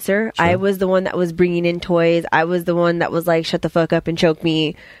the aggressor. Sure. I was the one that was bringing in toys. I was the one that was like, shut the fuck up and choke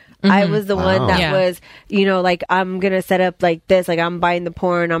me. I was the one that was, like, I'm going to set up like this, like I'm buying the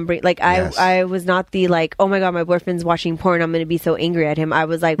porn. Yes. I was not the like, oh my God, my boyfriend's watching porn. I'm going to be so angry at him. I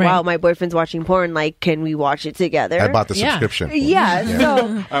was like, wow, my boyfriend's watching porn. Like, can we watch it together? I bought the subscription. Yeah.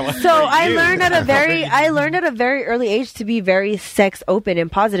 So I learned at a very early age to be very sex open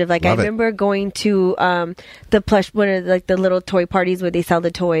and positive. Like Love I remember going to the plush, one of like the little toy parties where they sell the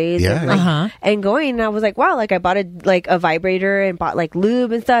toys. Yeah. And going, and I was like, wow, like I bought a vibrator and bought like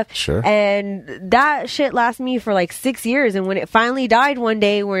lube and stuff. Sure. And that shit lasted me for like 6 years. And when it finally died one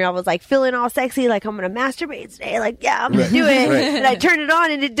day, where I was like feeling all sexy, like I'm gonna masturbate today, like yeah, I'm gonna do it. Right. And I turned it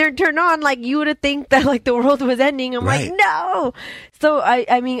on, and it didn't turn on. Like you would have think that like the world was ending. I'm like, no. So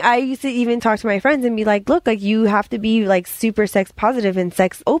I mean, I used to even talk to my friends and be like, look, like you have to be like super sex positive and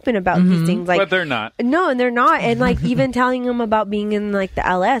sex open about these things. Like, but they're not. No, and they're not. And like even telling them about being in like the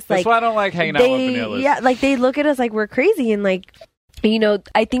LS, That's like why I don't like hanging out with vanillas. yeah, like they look at us like we're crazy, and like,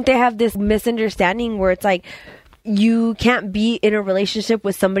 I think they have this misunderstanding where it's like you can't be in a relationship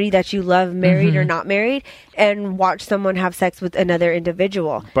with somebody that you love, married or not married, and watch someone have sex with another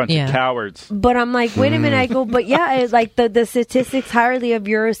individual. Bunch of cowards. But I'm like, wait a minute. I go, but yeah, it's like the statistics highly of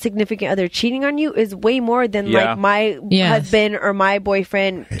your significant other cheating on you is way more than like my husband or my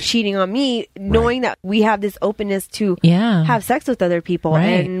boyfriend cheating on me, knowing that we have this openness to have sex with other people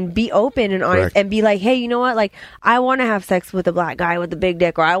and be open and honest and be like, hey, you know what? Like, I want to have sex with a black guy with a big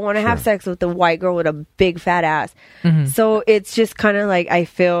dick, or I want to have sex with a white girl with a big fat ass. So it's just kind of like, I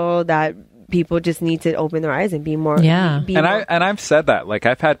feel that people just need to open their eyes and be more. I've said that. Like,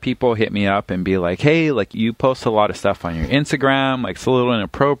 I've had people hit me up and be like, hey, like you post a lot of stuff on your Instagram, like it's a little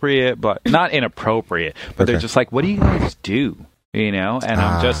inappropriate, but not inappropriate, but they're just like, what do you guys do? And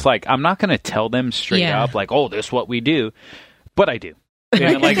I'm just like, I'm not going to tell them straight up like, oh, this is what we do, but I do.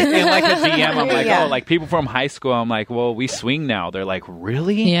 And like in like a DM, I'm like, oh, like people from high school. I'm like, well, we swing now. They're like,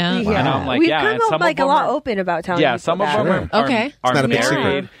 really? Yeah. And I'm like, we've yeah. come And up some like of a them lot are, open about telling. yeah, some of them are not a big secret.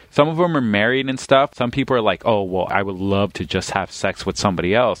 married. Some of them are married and stuff. Some people are like, oh, well, I would love to just have sex with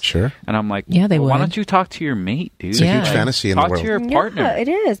somebody else. Sure. And I'm like, yeah, they would. Why don't you talk to your mate, dude? It's a huge fantasy in the Talk world. to your partner. Yeah, it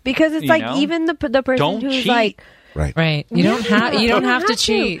is, because it's like even the person Don't who's cheat. like. Right. You don't have to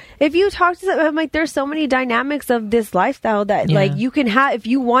cheat. If you talk to someone, I'm like, there's so many dynamics of this lifestyle that like you can have. If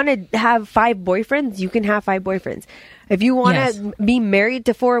you want to have 5 boyfriends, you can have 5 boyfriends. If you want to be married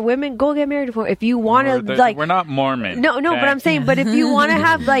to 4 women, go get married to 4. If you want to like, we're not Mormon. No, okay? but I'm saying, but if you want to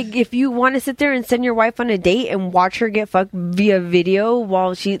have like, if you want to sit there and send your wife on a date and watch her get fucked via video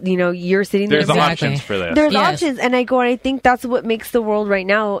while she, you're sitting there. There's options for this. There's options, and I think that's what makes the world right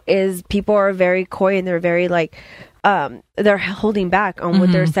now is people are very coy and they're very like. They're holding back on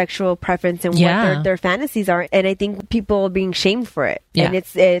what their sexual preference and what their fantasies are, and I think people are being shamed for it. And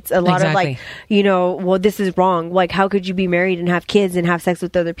it's a lot of like, well, this is wrong. Like, how could you be married and have kids and have sex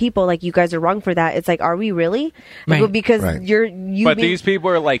with other people? Like, you guys are wrong for that. It's like, are we really? Like, well, because But these people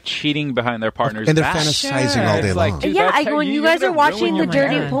are like cheating behind their partner's and they're back. fantasizing all day long. Dude, when you guys are watching the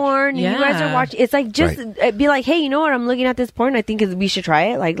dirty porn, you guys are watching. It's like just be like, hey, you know what? I'm looking at this porn. I think we should try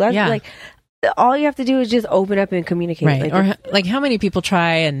it. Like, let's like. all you have to do is just open up and communicate. Right. Or like how many people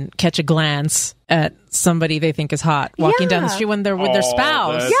try and catch a glance at somebody they think is hot walking down the street when they're with their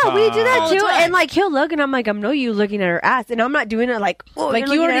spouse? Yeah, we do that All the too. time. And like he'll look and I'm like, I know you looking at her ass. And I'm not doing it like, oh, Like,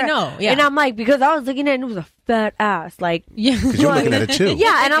 you're you looking already at her. know, yeah. And I'm like, because I was looking at it and it was a fat ass. Like, Yeah. Because you're looking at it too.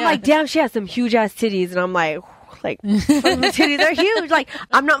 yeah. And I'm Yeah. like, damn, she has some huge ass titties. And I'm like, the titties are huge. Like,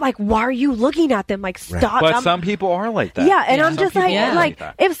 I'm not like, why are you looking at them? Like, stop. But I'm- some people are like that. yeah, and I'm Some just people like, are like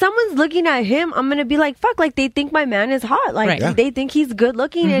that. if someone's looking at him, I'm gonna be like, fuck, like they think my man is hot, like Right. Yeah. they think he's good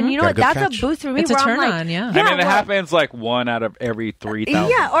looking, and you know Got what? a good That's catch. a boost for me. It's a where I'm turn like, on, yeah. I mean, it well, happens like 1 out of every 3,000.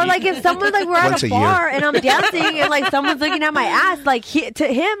 yeah, or like if someone like we're at Once a a year. bar and I'm dancing and like someone's looking at my ass, like to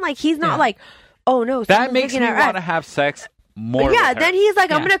him, like he's not like, oh no, that someone's makes me looking at our want to ass. have sex more. Yeah, with her. then he's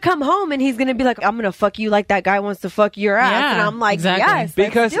like, I'm Yeah. gonna come home and he's gonna be like, I'm gonna fuck you like that guy wants to fuck your ass, Yeah, and I'm like, exactly. yes,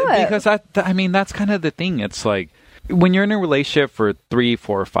 because let's do it. because I mean that's kind of the thing. It's like when you're in a relationship for 3,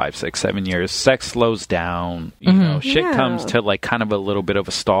 4, 5, 6, 7 years, sex slows down. You know, shit Yeah. comes to like kind of a little bit of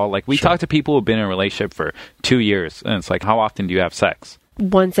a stall. Like we talk to people who've been in a relationship for 2 years, and it's like, how often do you have sex?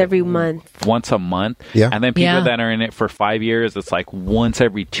 Once every month. Once a month. Yeah. And then people Yeah. that are in it for 5 years, it's like once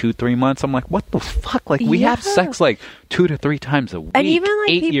every 2-3 months. I'm like, what the fuck? Like we have Yeah. sex like 2 to 3 times a week. And even, like,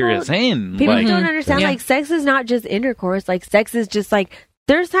 8 people- years in. People like, don't understand, Yeah. like, sex is not just intercourse. Like, sex is just, like,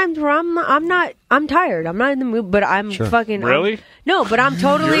 there's times where I'm tired. I'm not in the mood, but I'm fucking... Really? No, but I'm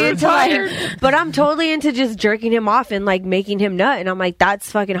totally You're into, tired? but I'm totally into just jerking him off and, like, making him nut. And I'm like,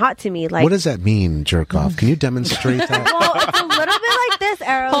 that's fucking hot to me. Like, What does that mean, jerk off? Can you demonstrate that? well, it's a little bit like this,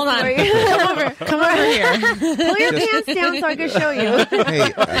 Arrow. Hold on. Come over here. Pull your pants down so I can show you.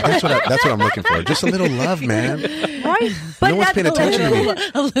 Hey, that's what I'm looking for. Just a little love, man. Right? But No one's that's paying attention to me.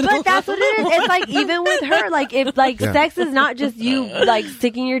 But that's what it is. It's like even with her, like if like Yeah. sex is not just you like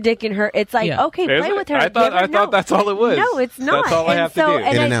sticking your dick in her. It's like Yeah. okay, Is play it? with her. I thought- give her- I thought that's all it was. No, it's not. That's all I have to do.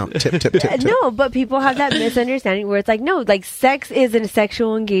 In and out. Tip, tip, tip, tip. No, but people have that misunderstanding where it's like, no, like sex is a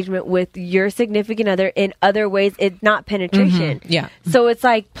sexual engagement with your significant other. In other ways, it's not penetration. Yeah. So it's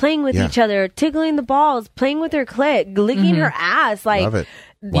like playing with Yeah. each other, tickling the balls, playing with her clit, licking her ass, like Love it.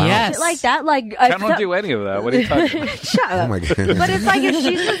 Wow. Yes. shit like that. Like I don't do any of that. What are you talking about? Shut up. Oh my God. But it's like if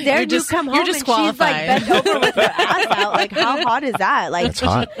she's just there, You're and just- you come you're home and she's like disqualified. bent over with her ass out. Like how hot is that? Like That's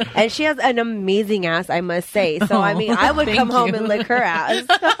hot. And she has an amazing ass, I must say. So I mean, I would Thank come home you. and lick her ass.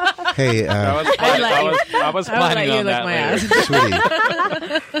 Hey, I was planning, let you- I was I would let planning you on lick that my later.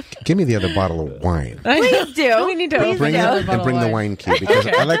 ass. sweetie, give me the other bottle of wine. Please do. We need to Please open Bring it another and bottle bring of the wine. wine key because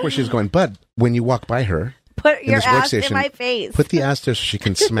I like where she's going. But when you walk by her, Put your this ass in workstation, my face. put the ass there so she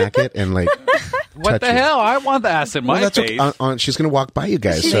can smack it and like. What touch the it. hell? I want the ass in my Well, that's face. okay. She's going to walk by you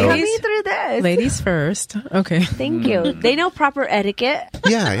guys. She's So coming through this. Ladies first. Okay. Thank you. They know proper etiquette.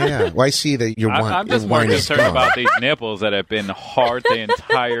 yeah. Well, I see that your wine. I'm just your more wine is concerned gone. about these nipples that have been hard the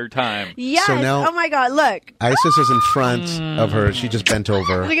entire time. Yes. So now- oh my God. Look. Isis is in front of her. She just bent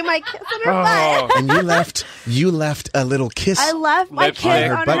over, Look at my kiss on her Oh, butt. and you left a little kiss. I left my Lipstick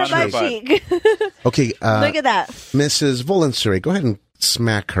kiss on her on her butt cheek. Okay, Look at that. Mrs. VulAndSirae, go ahead and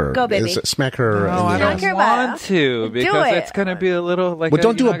smack her. Go, baby. Smack her. No, in I the don't ass. care about want it. to because it. it's going to be a little like. Well,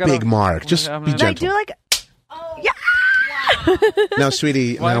 don't do you a know, I gotta- big mark. Just I'm be gonna- Like, gentle. do like Now,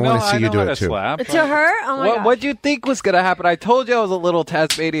 sweetie, Well, now I no, want to see you know do how it to too. slap. to her. Oh my God. What'd you think was going to happen? I told you I was a little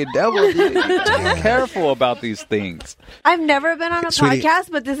Tasmanian devil. Dude. Be careful about these things. I've never been on a Sweetie.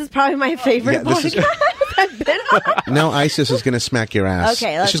 podcast, but this is probably my favorite Yeah, this is- podcast I've been on. Now, Isis is going to smack your ass.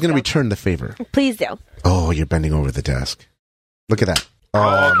 Okay, let's she's going to go. return the favor. Please do. Oh, you're bending over the desk. Look at that. Oh,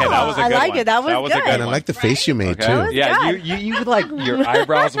 Okay, that was a I good like one. it. That was a good. good and I one. like the face you made Okay. too. was Yeah, good. you like your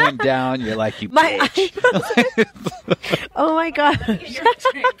eyebrows went down. You're like you. My bitch. oh my God.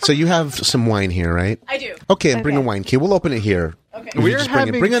 So you have some wine here, right? I do. Okay, and bring a Okay. wine key. We'll open it here. Okay. We're just bring,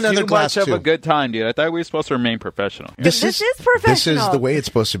 having bring another too glass much of too. a good time, dude. I thought we were supposed to remain professional. This is professional. This is the way it's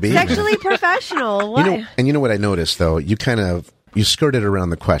supposed to be. Sexually professional. What? You know what I noticed though? You skirted around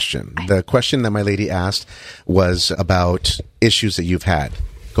the question. The question that my lady asked was about issues that you've had.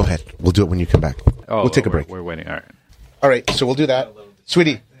 Go ahead. We'll do it when you come back. We'll take a break. We're waiting. All right. All right, so we'll do that.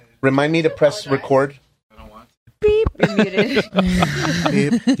 Sweetie, remind me to press record. Beep. You're muted.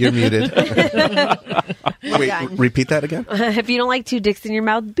 Beep, you're muted. Wait, done. repeat that again? If you don't like two dicks in your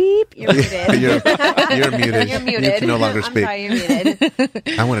mouth, beep. You're muted. You're muted. You're muted. You can no longer I'm speak. sorry, you're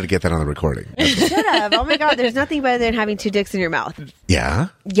muted. I wanted to get that on the recording. Shut up. Oh my God. There's nothing better than having two dicks in your mouth. Yeah?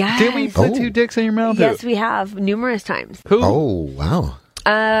 Yes. Did we put Oh. two dicks in your mouth? Yes, we have numerous times. Who? Oh,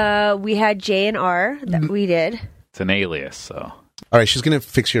 wow. We had J and R that we did. It's an alias. So All right, she's going to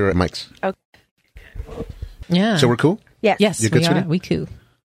fix your mics. Yeah. So we're cool? Yes. yes, You good, we are. sweetie? We cool.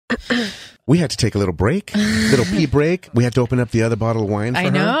 we had to take a little break, little pee break. We had to open up the other bottle of wine for I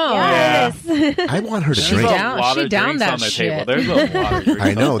know. her. Yes. I want her to There's drink. down- a lot she of downed drinks that on the shit. table. There's a lot of drinks.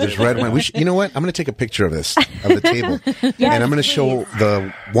 I know. on the There's table. red wine. You know what? I'm going to take a picture of this, of the table. And I'm going to show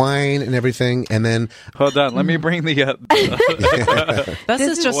the wine and everything. And then, Hold on. Let me bring the. This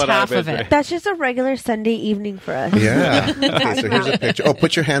is just what half I've of been it. That's just a regular Sunday evening for us. yeah. Okay, so here's a picture. Oh,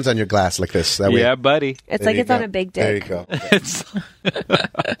 put your hands on your glass like this. That way. Yeah, buddy. It's There like you it's on go. a big There you dick. go.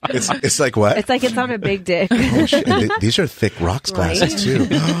 It's It's like what? It's like it's on a big dick. Oh, shit. And these are thick rocks glasses, too.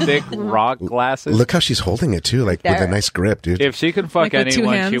 thick rock glasses. Look how she's holding it, too, like with a There. nice grip, dude. If she could fuck Like with two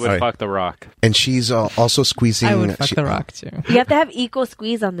anyone, hands? she would Right. fuck the Rock. And she's also squeezing. I would fuck she- the Rock too. You have to have equal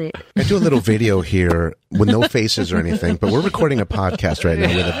squeeze on it. I do a little video here with no faces or anything, but we're recording a podcast right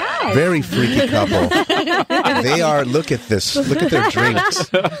now with a very freaky couple. They are, look at this. Look at their drinks.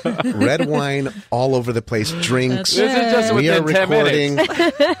 Red wine all over the place. Drinks. This is just We are within 10 recording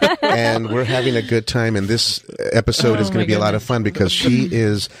minutes. and we're having a good time. And this episode is Oh, going my to be a lot of fun because she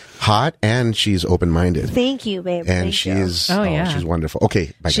is hot and she's open-minded. Thank you, babe. And Thank she you. is, Oh, yeah. she's wonderful.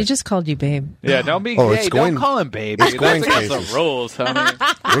 Okay, bye She guys. just called you babe. Yeah, don't be. Oh, hey, it's going- don't call him baby. it's going That's against places. the rules, honey.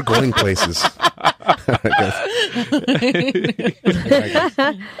 We're going places. All right, guys. All right,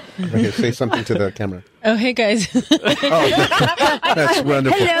 guys. Okay, say something to the camera. Oh, hey guys. That's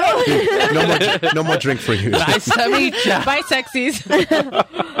wonderful. Dude, no more drink for you. Nice to meet ya. Bye, sexies.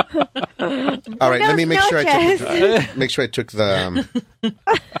 All right, let me make no sure I took the.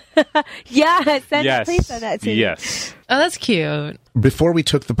 Yeah, Yes. please send that to me. Yes. Oh, that's cute. Before we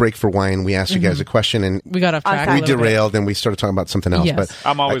took the break for wine, we asked you guys a question and We got off track. Okay. a we little bit. derailed and we started talking about something else. Yes. But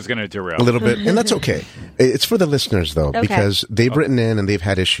I'm always going to derail. a little bit, and that's okay. It's for the listeners though, Okay. because they've written in and they've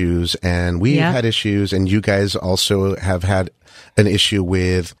had issues, and we've Yeah. had issues, and you guys also have had an issue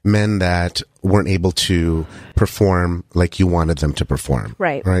with men that weren't able to perform like you wanted them to perform.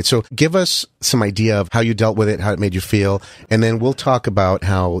 Right. Right. So give us some idea of how you dealt with it, how it made you feel, and then we'll talk about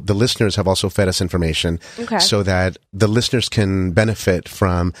how the listeners have also fed us information Okay. so that the listeners can benefit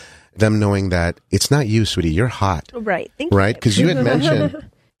from them knowing that it's not you, sweetie, you're hot. Right. Thank you. Right? Because you had mentioned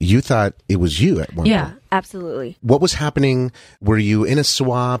you thought it was you at one Yeah. point. Absolutely. What was happening? Were you in a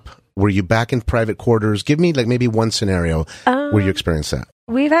swap? Were you back in private quarters? Give me like maybe one scenario where you experienced that.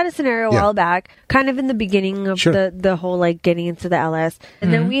 We've had a scenario a Yeah. while back, kind of in the beginning of Sure. the whole like getting into the LS.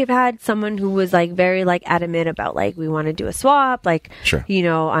 And then we've had someone who was like very like adamant about like we want to do a swap, like Sure. you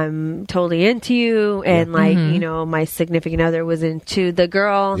know, I'm totally into you and like, you know, my significant other was into the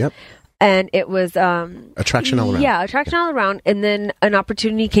girl. Yep. And it was Attraction all around. Yeah, attraction all around. And then an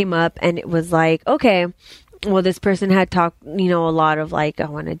opportunity came up and it was like, okay, well, this person had talked, you know, a lot of like, I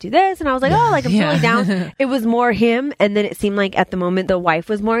want to do this. And I was like, oh, like, I'm Yeah. totally down. It was more him. And then it seemed like at the moment the wife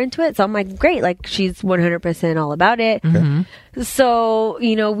was more into it. So I'm like, great. Like, she's 100% all about it. So,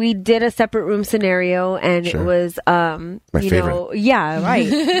 you know, we did a separate room scenario and Sure. it was, My you favorite. know, yeah, right.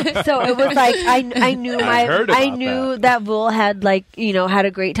 So it was like, I knew heard I about knew that Vul had like, you know, had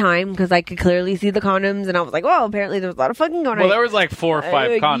a great time because I could clearly see the condoms and I was like, oh, apparently there's a lot of fucking going on. Well, there was like 4 or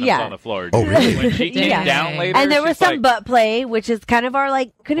 5 condoms yeah. on the floor. Oh, really? When she came Yeah. down later, and there was she's some like, butt play, which is kind of our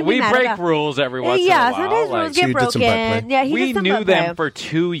like. Couldn't we be mad break about. rules every once Yeah, in a while. sometimes like, rules So get you did some butt broken. play? Yeah, he we did some knew butt them play. for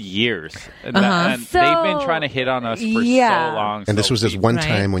 2 years. And, So- they've been trying to hit on us for Yeah. so long. And this so was this we- one Right.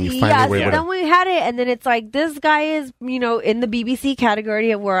 time when you Yeah, finally so were able then to. we had it, and then it's like this guy is, you know, in the BBC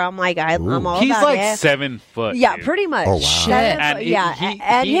category of where I'm like, I'm all He's about like it. 7 foot. Yeah, dude. pretty much. Oh, wow. Shit. That is- yeah,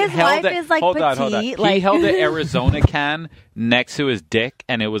 and he his held wife it- is like hold on, petite. hold on. Like, He held an Arizona can next to his dick,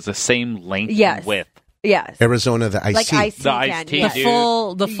 and it was the same length Yes. and width. yes, Arizona, the IC. like IC The iced can, tea, yes.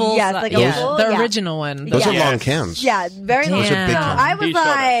 dude. The full, Yes, like a yeah, full- the yeah. original one. Those are Yeah. long cans. Yeah, very long. Those are big So cans. I was He showed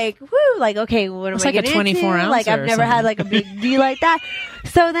us. like, woo, like, okay, what am It's I like a getting 24 into? ounce Like, I've or never had something. like a big D like that.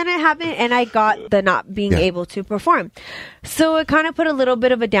 So then it happened, and I got the not being Yeah. able to perform. So it kind of put a little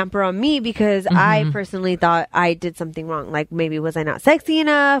bit of a damper on me because I personally thought I did something wrong. Like, maybe was I not sexy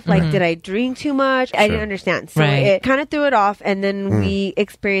enough? Like, did I drink too much? I didn't understand. So Right. it kind of threw it off, and then we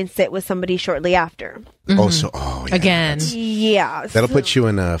experienced it with somebody shortly after. Oh, so yeah, Again. Yeah. that'll put you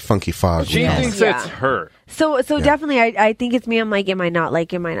in a funky fog. She Yes. thinks Yeah. it's her. So definitely, I think it's me. I'm like, am I not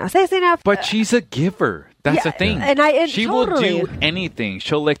sexy enough? But she's a giver. That's Yeah, the thing. and she totally. will do anything.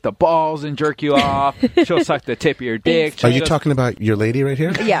 She'll lick the balls and jerk you off. She'll suck the tip of your dick. Are She'll you just- talking about your lady right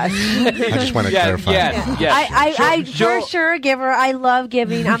here? Yes. I just want to Yes, clarify. yes, yes. I She'll- for sure give her. I love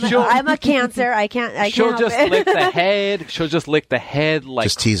giving. I'm a Cancer. I can't She'll help just it. lick the head. She'll just lick the head like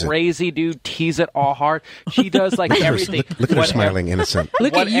Just tease it. crazy, dude. Tease it all hard. She does like everything. Look at her Whatever- smiling, innocent.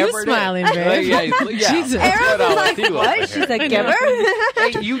 Look at you whatever it is. smiling, babe. Yeah, Jesus. that's Aaron what was I'll like, do over "What?" here. She's like, "Give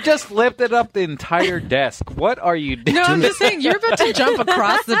her." Hey, you just lifted up the entire desk. desk. What are you doing? No, I'm just saying you're about to jump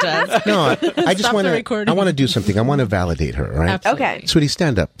across the desk. No, I just Stop want the to. recording. I want to do something. I want to validate her. Right? Absolutely. Okay. Sweetie,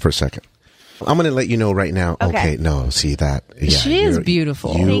 stand up for a second. I'm going to let you know right now. Okay. Okay, no, see that? Yeah, She is you're-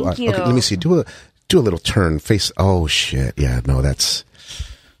 beautiful. Thank you. Okay, let me see. Do a little turn. Face. Oh shit. Yeah. No, that's.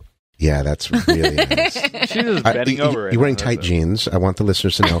 Yeah, that's really nice. She's just bending over. right You're wearing now. tight jeans. I want the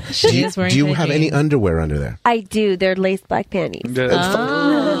listeners to know. She is wearing do you tight have any jeans. underwear under there? I do. They're lace black panties.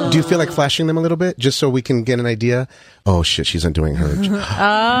 Yeah. Do you feel like flashing them a little bit, just so we can get an idea? Oh shit, she's undoing her.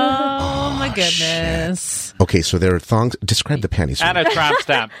 Oh, my goodness. Okay, so there are thongs. Describe the panties. And a tramp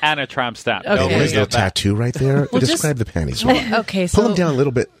stamp. And a tramp stamp. Okay. Don't There's forget no that. tattoo right there. Describe the panties. Okay, so Pull them down a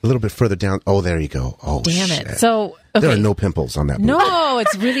little bit further down. Oh, there you go. Oh, damn shit. it. So okay. There are no pimples on that. boob. No,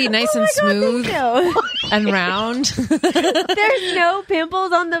 it's really nice and smooth No. and round. There's no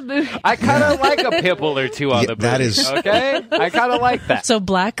pimples on the booty. I kind of like a pimple or two on Yeah, the booty. that is- okay. I kind of like that. So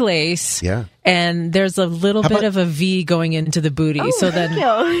black lace. Yeah. And there's a little How bit about- of a V going into the booty. So then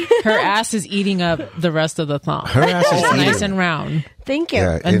you. her ass is eating up the rest of the thong. Her ass is It's eating. nice and round. Thank you.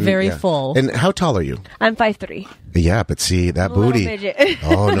 Yeah, And very full. And how tall are you? I'm 5'3". Yeah, but see that Little booty. midget.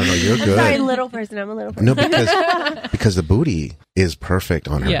 Oh no, you're I'm sorry, good. little person. I'm a little person. No, because the booty is perfect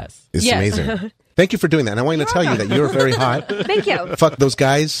on her. Yes. It's Yes. amazing. Thank you for doing that. And I want to tell you that you're very hot. Thank you. Fuck those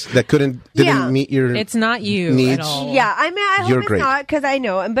guys that didn't Yeah. meet your. It's not you Needs. at all. Yeah, I mean, I hope You're it's great. not because I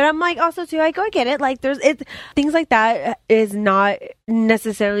know, but I'm like also too. I get it. Like it's things like that is not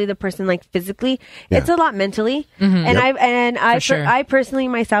necessarily the person like physically. Yeah. It's a lot mentally, and Yep. I For sure. I personally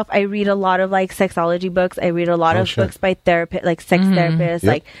myself I read a lot of like sexology books. I read a lot Oh, of sure. books by therapists, like sex therapists,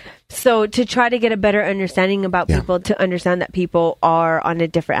 Yep. like. So to try to get a better understanding about Yeah. people, to understand that people are on a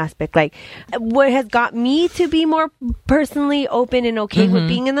different aspect, like what has got me to be more personally open and okay with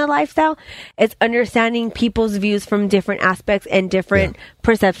being in the lifestyle is understanding people's views from different aspects and different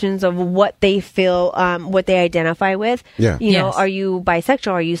perceptions of what they feel, what they identify with. Yeah. You know, Yes. are you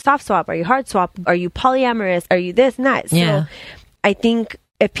bisexual? Are you soft swap? Are you hard swap? Are you polyamorous? Are you this and that? So Yeah. I think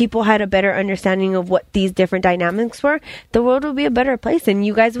if people had a better understanding of what these different dynamics were, the world would be a better place, and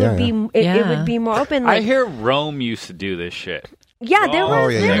you guys would Yeah, be it Yeah. would be more open. I Like, hear Rome used to do this shit. yeah, there Oh,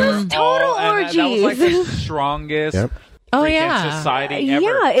 was yeah, there yeah. was total and orgies. that was like the strongest Yep. Oh, freaking yeah. society ever.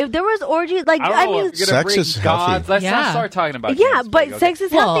 Yeah, if there was orgies, like I don't I know mean, if you're gonna Sex bring is gods. healthy. Let's Yeah. not start talking about yeah, games, but okay? sex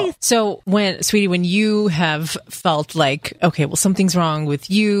is Well, healthy. so sweetie, when you have felt like, okay, well, something's wrong with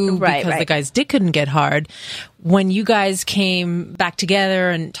you Right, because the right. guy's dick couldn't get hard, when you guys came back together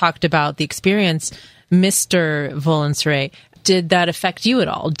and talked about the experience, Mr. VulAndSirae, did that affect you at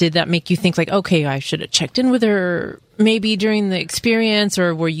all? Did that make you think like, okay, I should have checked in with her maybe during the experience,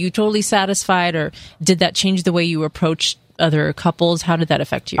 or were you totally satisfied, or did that change the way you approached other couples? How did that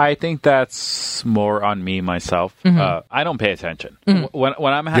affect you? I think that's more on me myself. I don't pay attention when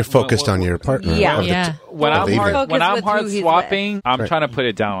I'm. You're focused on your partner. Yeah. of the Yeah. When of I'm the hard, event. when Focus I'm with hard who he's swapping, I'm Right. trying to put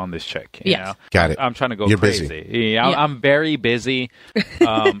it down on this chick. You Yes. know? Got it. I'm trying to go You're crazy. busy. Yeah, Yeah. I'm very busy.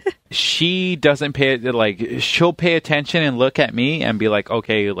 She doesn't pay she'll pay attention and look at me and be like,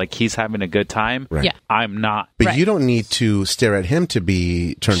 okay, like he's having a good time. Right. Yeah. I'm not. But Right. you don't need to stare at him to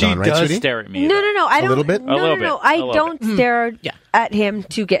be turned She on, right, does sweetie? stare at me. No, though. no, no. I don't. little bit? No, A little no, no. bit. I A little don't bit. stare Yeah. at him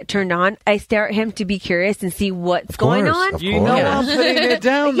to get turned on. I stare at him to be curious and see what's going course, on. of You know course. I'm putting it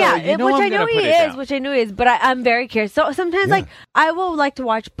down. Yeah, though. You know which I'm I know gonna he put it is, down. which I know he is, but I'm very curious. So sometimes, Yeah. like, I will like to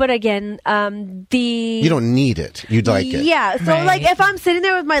watch, but again, the You don't need it. You'd like it. Yeah, so Right. like if I'm sitting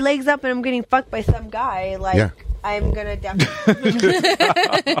there with my legs up and I'm getting fucked by some guy, like Yeah. I'm gonna definitely.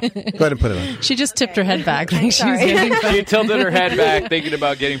 Go ahead and put it on. She just tipped her head back like she was sorry. getting She tilted her head back, thinking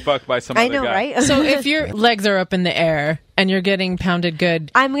about getting fucked by some I other know, guy. right? So if your legs are up in the air and you're getting pounded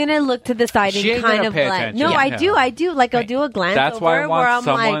good, I'm gonna look to the side She and ain't kind gonna of pay glance. attention. No, Yeah. I do. Like I'll Right. do a glance. That's over why I where want I'm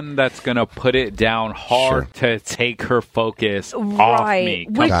someone that's gonna put it down hard to take her focus off me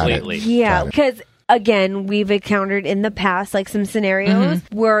Which- completely. Yeah, Got it. because again, we've encountered in the past like some scenarios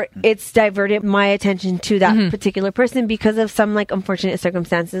where it's diverted my attention to that particular person because of some like unfortunate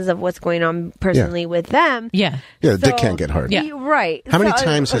circumstances of what's going on personally with them. yeah. Yeah, the dick So- can't get hard. Yeah. Right. How many So,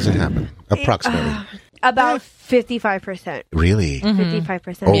 times has it happened? Approximately. About 55%. Really?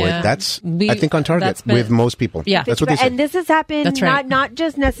 55%. Oh, Yeah. that's, We- I think, on target that's been- with most people. Yeah. That's what they And said. this has happened That's right. not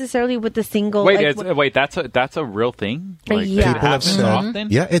just necessarily with the single. Wait, like, it's, wait, that's a real thing. Like, Yeah. that People have happens said, often.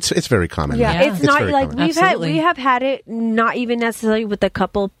 yeah, it's very common. yeah, Yeah. it's It's not very like common. Absolutely. we have had it not even necessarily with the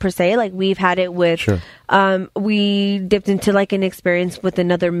couple per se. Like we've had it with Sure. we dipped into like an experience with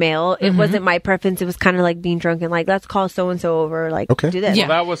another male. It wasn't my preference. It was kind of like being drunk and like let's call so and so over, like Okay. do this. Yeah.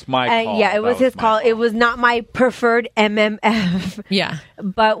 Well, that was my call. Yeah, it was That his my call. It was was not my preferred MMF. Yeah.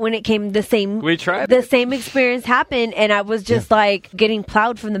 But when it came the same experience happened, and I was just like getting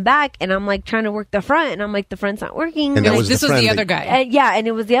plowed from the back, and I'm like trying to work the front, and I'm like, the front's not working. And This was the other guy. And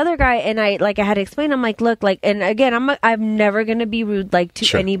it was the other guy, and I had to explain. I'm like, look, like, and again, I'm never gonna be rude like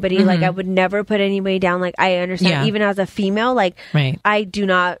to anybody. Like, I would never put anybody down. Like, I understand, even as a female, like, I do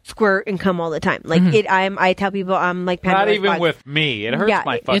not squirt and come all the time. Like, I tell people I'm like not even with me. It hurts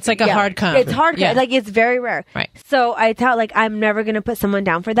my fucking. It's like a hard come. It's hard. Like, it's very rare. Right. So I tell, like, I'm never gonna put someone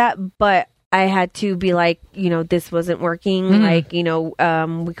down for that, but I had to be like, this wasn't working. Like, we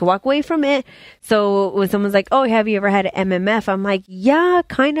could walk away from it. So when someone's like, oh, have you ever had an MMF? I'm like, yeah,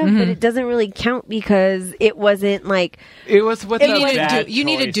 kind of, but it doesn't really count because it wasn't like... It was with you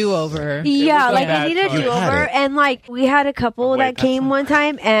need a do-over. Yeah, like I need a do-over. And like we had a couple that came one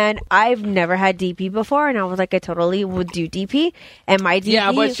time, and I've never had DP before, and I was like, I totally would do DP. And my DP...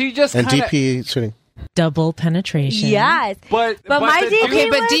 Yeah, but she just and DP shooting. Double penetration. Yes. But my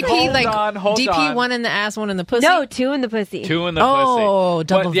DP DP one in the ass, one in the pussy? No, 2 in the pussy. 2 in the pussy. Oh,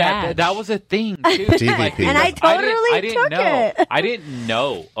 double vag. That was a thing, too. DVP. And I totally took it. I didn't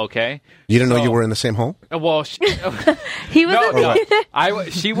know, okay? You didn't know you were in the same hole? Well, he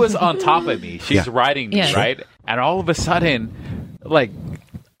was she was on top of me. She's riding me, right? And all of a sudden, like,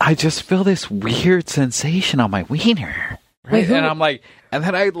 I just feel this weird sensation on my wiener. Right? And I'm like, and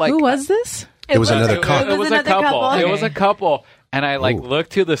then I like... Who was this? It was another couple. It was a couple. Okay. It was a couple. And I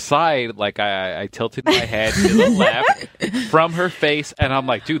looked to the side, like I tilted my head to the left from her face, and I'm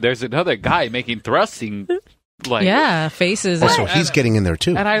like, dude, there's another guy making thrusting. Like, faces. Oh, so he's getting in there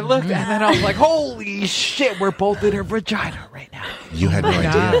too. And I looked, and then I was like, holy shit, we're both in her vagina right now. You had no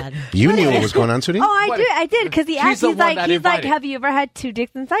idea. You knew what was going on, Sudie? Oh, I did, because he asked, he's like, have you ever had 2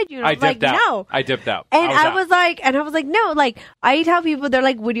 dicks inside you? And I was like, no. I dipped out. And I was like, no. Like, I tell people, they're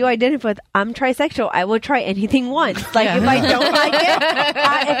like, what do you identify with? I'm trisexual. I will try anything once. Like, if I don't like it,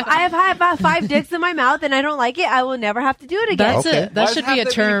 if I have had about 5 dicks in my mouth and I don't like it, I will never have to do it again. That's it. That should be a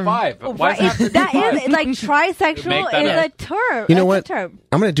term. That is, like, trisexual is a term. You know what?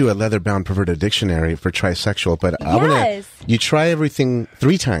 I'm going to do a leather-bound perverted dictionary for trisexual, but you try everything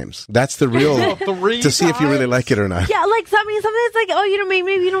 3 times. That's the real to see if you really like it or not. Yeah, like something it's like, oh,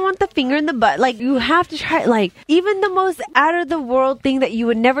 maybe you don't want the finger in the butt. Like, you have to try it. Like, even the most out of the world thing that you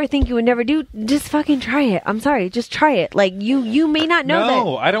would never think you would never do, just fucking try it. I'm sorry, just try it. Like, you may not know that.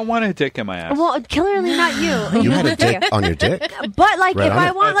 No, I don't want a dick in my ass. Well, clearly not you. You had a dick on your dick? But like, Right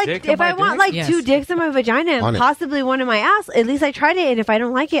if I want 2 dicks in my vagina and possibly one in my ass, at least I tried it. And if I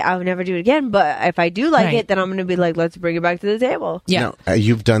don't like it, I would never do it again. But if I do like it, then I'm going to be like, let's bring it back to the table. Yeah. Now,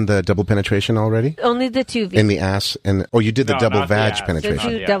 you've done the double penetration already? Only the 2 in the ass, and you did the double vag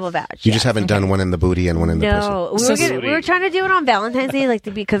penetration. The 2 double vag. You just haven't done one in the booty and one in the pussy. No, we were trying to do it on Valentine's Day, like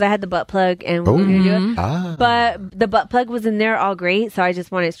because I had the butt plug and we were going to do it. But the butt plug was in there all great, so I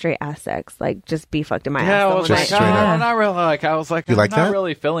just wanted straight ass sex, like just be fucked in my ass. Yeah, I was like, I'm not really like. I was like, you like I'm not that?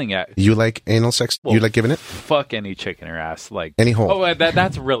 really feeling it. You like anal sex? Well, you like giving it? Fuck any chick in her ass, like any hole. Oh,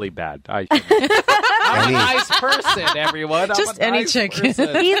 that's really bad. I'm a nice person, everyone. Just any chick. He's a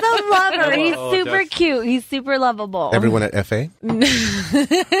lover. He's super cute. He's super lovable. Everyone at FA?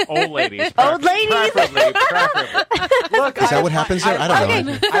 Old ladies. Old ladies. Preferably. Look, is that what happens there? I don't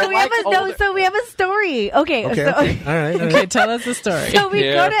know. So we have a story. Okay. All right. Okay, tell us the story. So we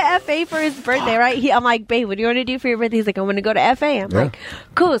go to FA for his birthday, right? I'm like, babe, what do you want to do for your birthday? He's like, I want to go to FA. I'm like,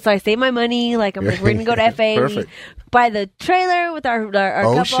 cool. So I save my money. Like, I'm like, we're gonna go to FA. Perfect. Buy the trailer with our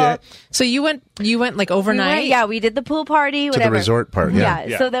couple. Shit. So you went like overnight? We did the pool party, whatever. To the resort part,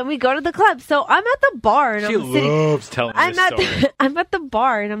 yeah. So then we go to the club. So I'm at the bar and I'm sitting. Loves telling this story. I'm at the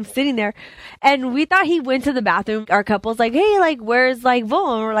bar and I'm sitting there, and we thought he went to the bathroom. Our couple's like, hey, like, where's like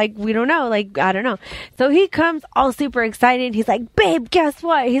Vul? And we're like, we don't know. Like, I don't know. So he comes all super excited. He's like, babe, guess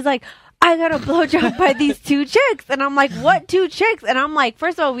what? He's like, I got a blowjob by these 2 chicks. And I'm like, what 2 chicks? And I'm like,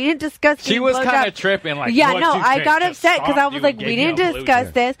 first of all, we didn't discuss She was kind of tripping. Like, yeah, no, I got upset because I was like, we didn't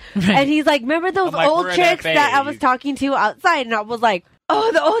discuss this. And he's like, remember those old chicks that I was talking to outside? And I was like,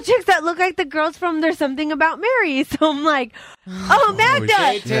 oh, the old chicks that look like the girls from There's Something About Mary. So I'm like, oh, Magda.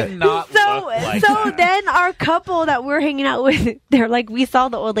 They did not look like that. Then our couple that we're hanging out with, they're like, we saw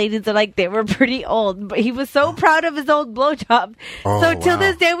the old ladies. They're like, they were pretty old. But he was so proud of his old blowjob. Till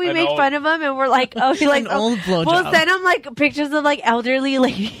this day, we make fun of him. And we're like, oh, he's like, old blowjob. We'll send him like pictures of like elderly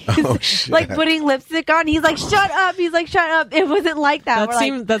ladies like putting lipstick on. He's like, shut up. He's like, shut up. It wasn't like that.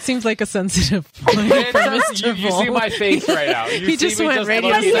 That seems like a sensitive point for Mr. You see my face right now. He just went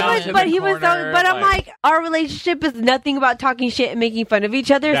radio but I'm like, our relationship is nothing about talking talking shit and making fun of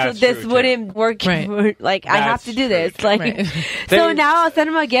each other, That's so this true, wouldn't work. Right. Like, I have That's to do true, this. true. Like, Right. so They- now I'll send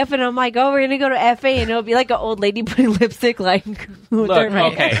him a gift, and I'm like, oh, we're gonna go to FA, and it'll be like an old lady putting lipstick, like, with her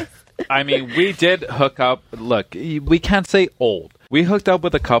Look, face. okay. I mean, we did hook up. Look, we can't say old. We hooked up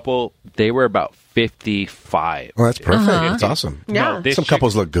with a couple. They were about 55. Oh, that's perfect. That's awesome. Yeah. this Some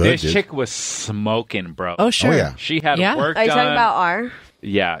couples look good, This dude. chick was smoking, bro. Oh, sure. Oh, yeah. She had Yeah. work Are you done. talking about R?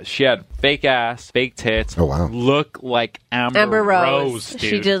 Yeah, she had fake ass, fake tits. Oh, wow. Look like Amber Rose, dude.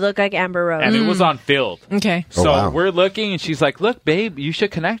 She did look like Amber Rose. And it was on field. Okay. Oh, So wow. we're looking, and she's like, "Look, babe, you should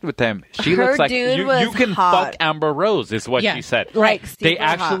connect with them." She Her looks like dude you was can hot. fuck Amber Rose, is what Yeah. she said. Like, They super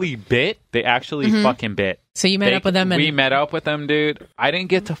actually bit. They actually fucking bit. So you met up with them, and we met up with them, dude. I didn't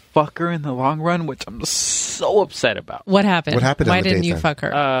get to fuck her in the long run, which I'm so upset about. what happened? What happened on Why the didn't date you then? fuck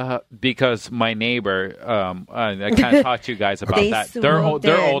her? Because my neighbor, I kind of talked to you guys about They that. swooped They're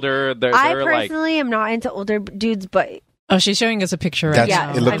in. older. They're I like, personally am not into older dudes, but Oh, she's showing us a picture right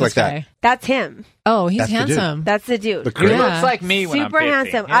That's- now. it looked of like this that. guy. that's him. Oh, he's That's the dude. handsome. That's the dude. Look he great. Yeah. looks like me when Super I'm 50.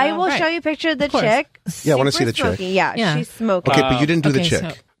 handsome. Yeah. I will Right. show you a picture of the course. chick. Yeah, I wanna see Super the chick. smoky. Yeah, Yeah. she's smoking. Okay, but you didn't do the Okay, chick.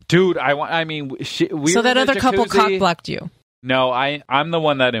 so- Dude, we So were that in the other couple jacuzzi. cock blocked you. No, I'm the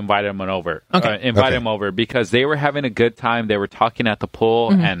one that invited him over. Okay. Invited him over because they were having a good time. They were talking at the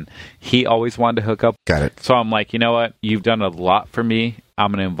pool, and he always wanted to hook up. Got it. So I'm like, you know what? You've done a lot for me.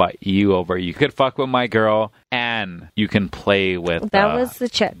 I'm gonna invite you over. You could fuck with my girl, and you can play with That was the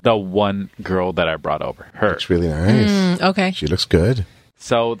chick. the one girl that I brought over. Her. Looks really nice. Okay. She looks good.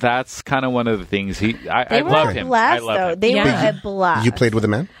 So that's kind of one of the things I They were love a him. I blast, love though. him. They Yeah. were a blast. You played with a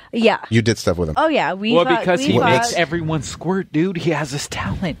man? Yeah. You did stuff with him. Oh yeah. We Well, fought- because we he fought- makes everyone squirt, dude. He has this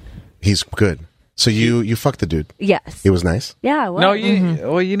talent. He's good. So you fucked the dude. Yes. It was nice. Yeah. Well, No,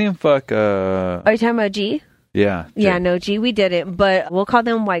 you didn't fuck. Are you talking about G? Yeah. Yeah, no, G, we didn't, but we'll call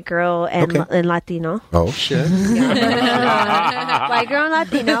them white girl and, Okay. and Latino. Oh shit. White girl and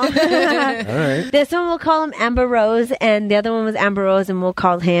Latino. All right. This one we'll call him Amber Rose, and the other one was Amber Rose, and we'll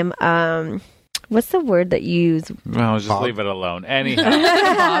call him, what's the word that you use? Well, just Bob. leave it alone.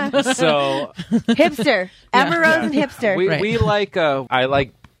 Anyhow, so Hipster. Amber Rose and hipster. we like.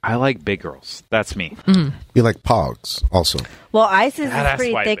 I like big girls. That's me. You like pogs also. Well, Isis That's is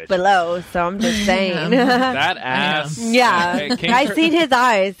pretty white thick bitch. below, so I'm just saying. That ass. Yeah. Hey, can I you- seen his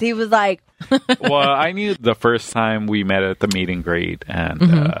eyes. He was like, Well, I knew the first time we met at the meet and greet,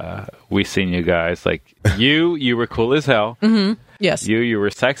 and we seen you guys. Like you were cool as hell. Yes. You were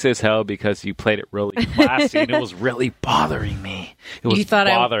sexy as hell because you played it really classy, and it was really bothering me. It was You thought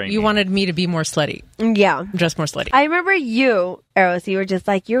bothering you me. wanted me to be more slutty, yeah. dress more slutty. I remember you, Eros, you were just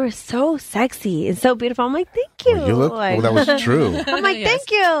like, you were so sexy and so beautiful. I'm like, thank you. You look. Like, Oh, that was true. I'm like, Yes. thank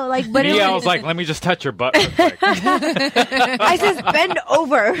you. Like, but it Me, I was, was like, let me just touch your butt real quick. I just bend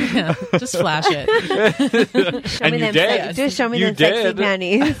over. Yeah, just flash it. Show And me you them did. sexy- just show me You them sexy did.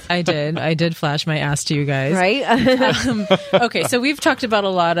 panties. I did flash my ass to you guys. Right? Okay, so we've talked about a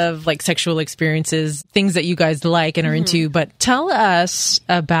lot of like sexual experiences, things that you guys like and are into, but tell us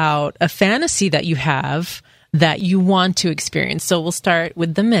about a fantasy that you have that you want to experience. So we'll start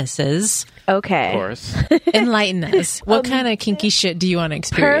with the misses. Okay. Of course. Enlighten us. What kind of kinky shit do you want to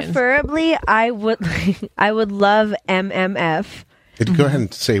experience? Preferably, I would love MMF. Go ahead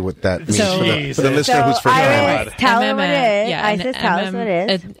and say what that means So- for the listener So who's forgotten. Iris, tell her what it is. yeah, Isis, tell us what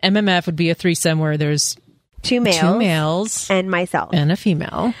it is. An MMF would be a threesome where there's Two males. two males And myself. and a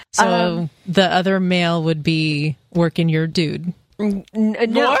female. So the other male would be working your dude. No.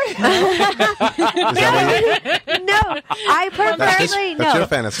 Is that what No. I preferably, that's your no.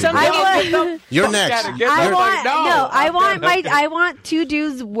 fantasy. I want, You're next. I want two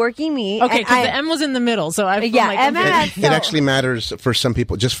dudes working me. Okay, and because I- the M was in the middle. So I'm Yeah, like, MMF. It actually matters for some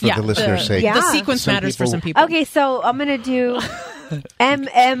people, just for Yeah, the listener's sake. yeah. The sequence Some matters for people- some people. Okay, so I'm gonna do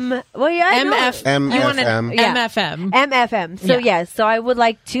MM. Well, yeah, I know. MF. MFM. You want an Yeah. MFM. MFM. So Yeah. yes, so I would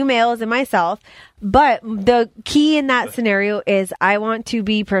like two males and myself. But the key in that scenario is I want to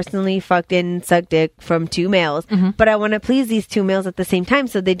be personally fucked and sucked dick from two males, but I want to please these two males at the same time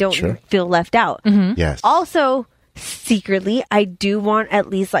so they don't Sure. feel left out. Yes. Also, secretly, I do want at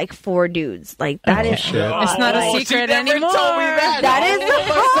least like 4 dudes. Like that is shit. It's not a secret anymore. that is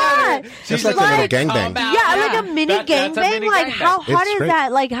hot. Just like a little gangbang. Yeah, like a mini That's a gangbang. mini Like gangbang. how hot It's is great.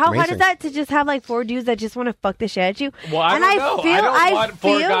 that? Like how hot Amazing. is that to just have like 4 dudes that just want to fuck the shit at you? Well, I and don't know. I don't want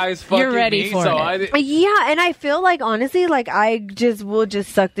 4 guys fucking You're ready me, for so it. Yeah, and I feel like honestly, like I just will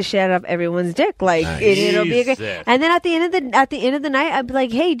just suck the shit out of everyone's dick. Like Nice. it'll be a great. Jesus. And then at the end of the night, I'd be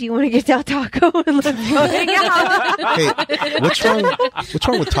like, hey, do you want to get Del Taco and let's go hang out? Hey, what's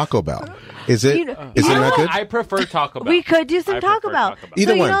wrong with Taco Bell? Is it You know- is you it know not what? good? I prefer Taco Bell. We could do some I Taco prefer Bell. Taco Bell.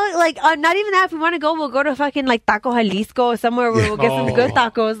 Either so one. you know, like on not even that. If we want to go, we'll go to fucking like Taco Jalisco or somewhere where we'll get some good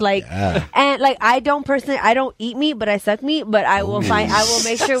tacos. Like, and like I don't eat meat, but I suck meat. But I will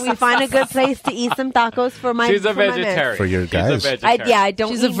make sure we find a good place to eat some tacos for my. She's a vegetarian. For your guys. I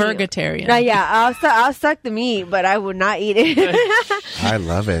don't. She's a vegetarian. I'll suck the meat, but I would not eat it. I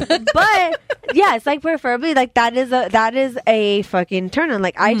love it. But yeah, it's like preferably like that is a fucking turn on.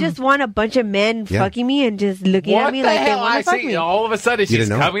 Like I just want a bunch of men fucking me and just looking at me like they want to fuck me. All of a sudden she's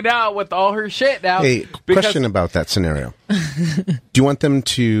coming out with all her shit now. Hey, question about that scenario. Do you want them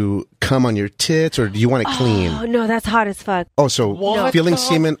to come on your tits or do you want it clean? Oh no, that's hot as fuck. Oh, so feeling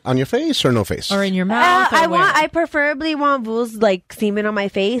semen on your face or no face? Or in your mouth? I preferably want Vul's like semen on my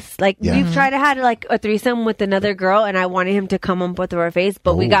face. Like we've tried to have like a threesome with another girl and I wanted him to come on both of our face,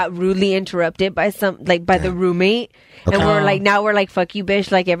 but we got rudely interrupted by the roommate. Okay. And we're like, fuck you,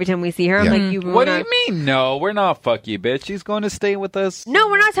 bitch. Like every time we see her, I'm like, you ruined What do you mean? No, we're not fuck you, bitch. She's going to stay with us. No,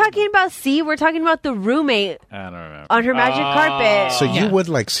 we're not talking about C. We're talking about the roommate. I don't remember. On her magic carpet. So you would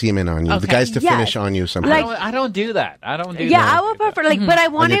like semen on you, the guys to finish on you somehow. Like, I don't do that. I don't do that. Yeah, I would prefer but I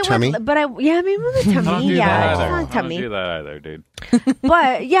want it tummy? with, maybe with the tummy. I don't tummy. I don't do that either, dude.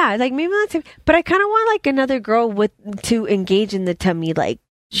 But yeah, like maybe with the tummy. But I kind of want like another girl to engage in the tummy, like.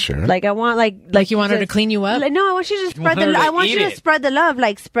 Sure. Like I want like you want her to clean you up? No, I want you to spread the I want you to spread the love,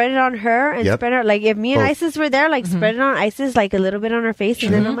 like spread it on her and spread her like if me and Isis were there, like spread it on Isis like a little bit on her face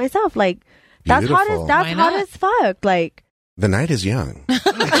and then on myself. Like that's hot as fuck. Like the night is young. I'm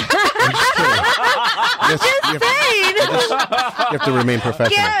just saying. You have to remain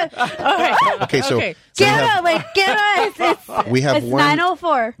professional. Okay, so get us. We have it's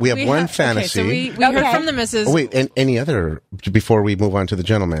 9:04. We have one fantasy. Okay, so we heard from the missus. Oh, wait, and any other before we move on to the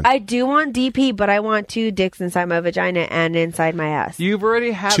gentleman? I do want DP, but I want 2 dicks inside my vagina and inside my ass. You've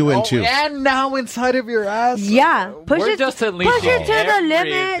already had 2 and 2, and now inside of your ass. Yeah, push it just to the limit. Push it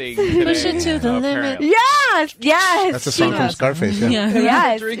to the limit. Yes. That's a song from Scarface.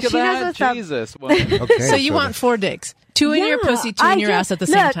 Yes. Drink of that. Jesus. Well, okay. So you want 4 dicks. 2 in your pussy, 2 in your ass at the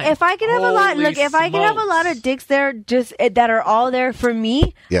same time. If I can have a lot of dicks there, just that are all there for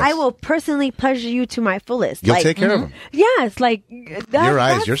me, I will personally pleasure you to my fullest. You'll take care of them. Yes, like your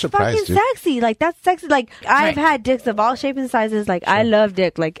eyes. You're surprised, fucking sexy. Like that's sexy. Like I've had dicks of all shapes and sizes. Like I love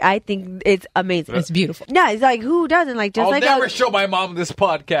dick. Like I think it's amazing. It's beautiful. Yeah, it's like who doesn't? Like just I'll like never show my mom this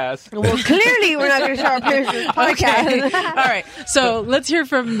podcast. Well, clearly we're not going to show our parents this podcast. Okay. All right. So let's hear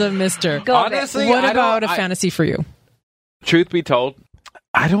from the Mister. Honestly, what about a fantasy for you? Truth be told,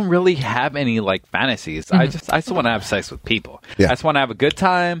 I don't really have any like fantasies. I just want to have sex with people. I just want to have a good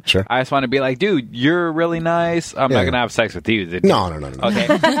time. Sure. I just want to be like, dude, you're really nice. I'm not gonna have sex with you. No. Okay,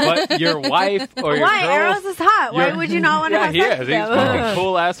 but your wife or your Why? Eros is hot. Why would you not want to have sex with him? He's a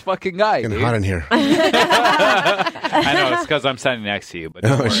cool ass fucking guy. Getting hot in here. I know it's because I'm standing next to you, but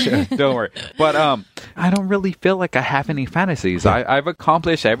don't worry. But I don't really feel like I have any fantasies. I've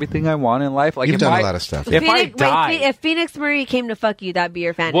accomplished everything I want in life. Like you've done a lot of stuff. If I die, if Phoenix Marie came to fuck you, that'd be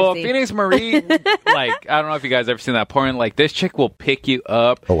your fantasy. Well, Phoenix Marie, like, I don't know if you guys ever seen that porn. Like, this chick will pick you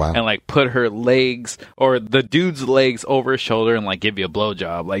up and, like, put her legs or the dude's legs over his shoulder and, like, give you a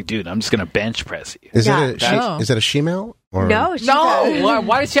blowjob. Like, dude, I'm just going to bench press you. Is that a she-male? Or? No.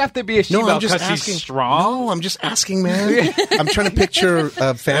 Why does she have to be a she-male? Because she's strong? No, I'm just asking, man. I'm trying to picture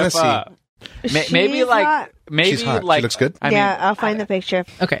a fantasy. Maybe like she's hot. She looks good. I'll find the picture.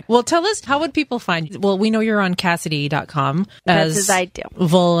 Okay. Well, tell us, how would people find you? Well, we know you're on Cassidy.com as I do.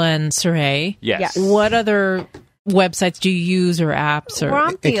 VulAndSirae. Yes. What other websites do you use or apps? Or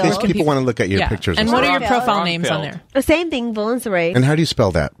in case people want to look at your pictures. And what are your profile names on there? The same thing, VulAndSirae. And how do you spell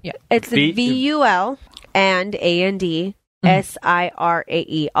that? Yeah. It's VUL and AND.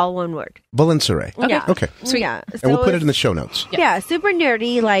 SIRAE, all one word. VulAndSirae. Okay. So yeah. And we'll put it in the show notes. Yeah, super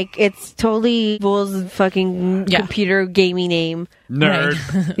nerdy. Like, it's totally Vul's fucking computer gaming name. Nerd.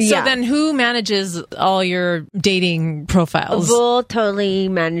 Right. So then who manages all your dating profiles? Vul totally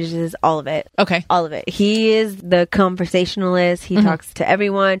manages all of it. Okay. All of it. He is the conversationalist. He talks to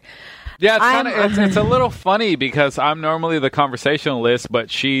everyone. Yeah, it's a little funny because I'm normally the conversationalist,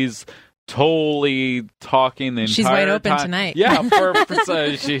 but she's totally talking the entire time. She's wide open tonight. Yeah, she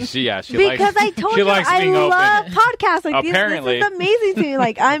because I told you I love podcasts like Apparently. This is amazing to me.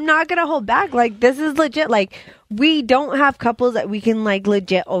 Like, I'm not gonna hold back. Like, this is legit. Like, we don't have couples that we can like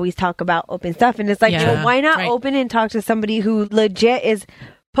legit always talk about open stuff, and it's like, well, why not open and talk to somebody who legit is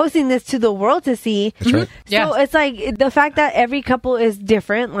posting this to the world to see. That's right. So it's like the fact that every couple is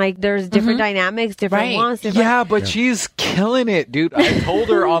different. Like, there's different dynamics, different wants. But she's killing it, dude. I told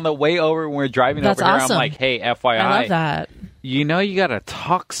her on the way over when we were driving over here, I'm like, hey, FYI. I love that. you know you gotta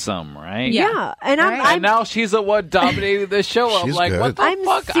talk some, right? Yeah. And and now she's the one dominating the show. I'm She's like, good. what the I'm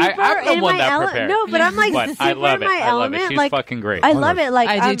fuck? super I'm the in one my that prepared. No, but I'm like But super I love in it. my I love element. it. She's Like, fucking great. I love it. Like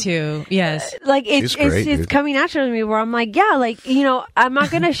I do too. Yes. Like it's She's great, it's dude. coming natural to me where I'm like, yeah, like, you know, I'm not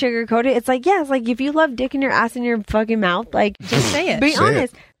gonna sugarcoat it. It's like, yes, like if you love dick in your ass in your fucking mouth, like Just say it. be Say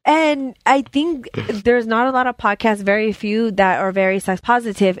honest. And I think there's not a lot of podcasts, very few that are very sex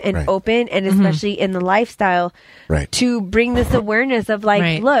positive and Right. open, and especially in the lifestyle, Right. to bring this awareness of like,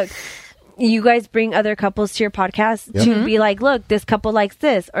 Right. look, you guys bring other couples to your podcast Yep. to be like, look, this couple likes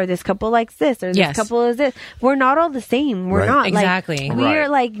this, or this couple likes this, or this Yes. couple is this. We're not all the same. We're Right. not Exactly. Like, we're Right.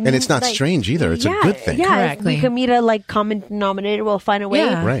 like, And it's not like, strange either. It's a good thing. Yeah, Correctly. we can meet a like common denominator. We'll find a way.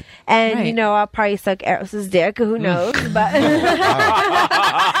 Yeah. Right. And Right. you know, I'll probably suck Eros's dick. Who knows? But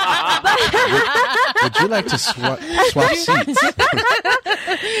Would you like to swap seats?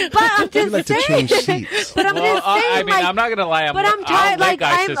 I'm Would you just like to saying. change seats? But I'm just saying. I mean, like, I'm not gonna lie. but I'm tired. Like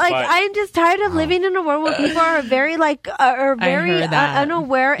I'm just tired Oh. of living in a world where people are very like are very heard that.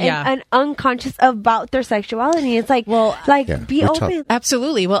 unaware Yeah. and unconscious about their sexuality. It's like, Well, like Yeah, be we're open. tough.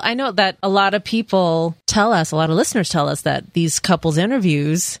 Absolutely. Well, I know that a lot of people tell us, a lot of listeners tell us that these couples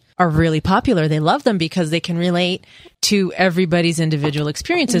interviews are really popular. They love them because they can relate to everybody's individual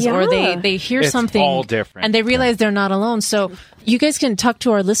experiences, or Yeah. they hear It's something all different. and they realize they're not alone. So you guys can talk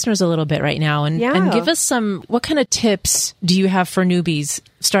to our listeners a little bit right now and Yeah. give us some, what kind of tips do you have for newbies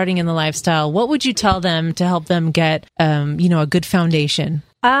starting in the lifestyle? What would you tell them to help them get, a good foundation?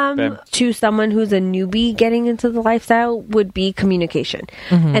 To someone who's a newbie getting into the lifestyle would be communication.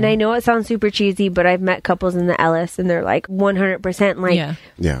 And I know it sounds super cheesy, but I've met couples in the Ellis and they're like 100% like, Yeah.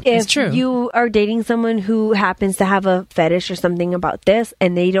 Yeah. if It's true. you are dating someone who happens to have a fetish or something about this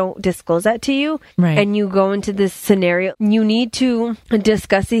and they don't disclose that to you, Right. and you go into this scenario, you need to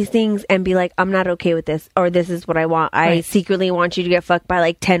discuss these things and be like, I'm not okay with this, or this is what I want. I Right. secretly want you to get fucked by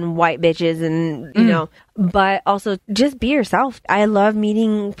like 10 white bitches, and you know, but also just be yourself. I love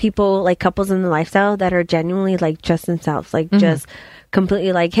meeting people, like couples in the lifestyle, that are genuinely like just themselves, like just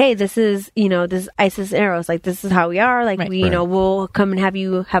completely like, hey, this is, this is Isis Eros, like this is how we are, like Right. we, we'll come and have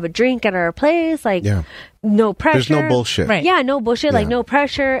you have a drink at our place, like Yeah. no pressure. There's no bullshit. Right. Yeah, no bullshit, like Yeah. no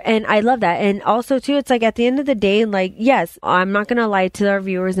pressure. And I love that. And also too, it's like at the end of the day, like, yes, I'm not gonna lie to our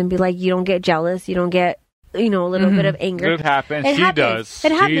viewers and be like, you don't get jealous, you don't get a little bit of anger. It happens. It She happens. does.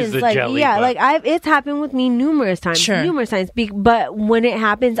 It She's happens. the Like, jelly yeah, butt. like it's happened with me numerous times. Sure. Numerous times. But when it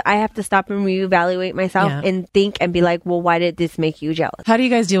happens, I have to stop and reevaluate myself Yeah. and think and be like, well, why did this make you jealous? How do you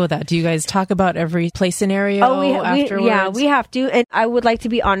guys deal with that? Do you guys talk about every play scenario afterwards? yeah, we have to. And I would like to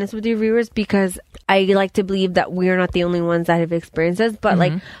be honest with your viewers, because I like to believe that we're not the only ones that have experienced this. But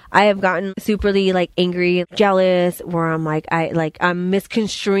like, I have gotten superly like angry, jealous, where I'm like, I'm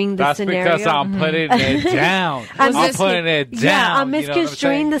misconstruing the That's scenario. because I'm putting it down. I'm putting it down. Yeah, I'm You know what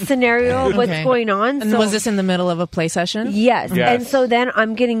misconstruing saying? the scenario of what's Okay. going on. And So- was this in the middle of a play session? Yes. Yes. And so then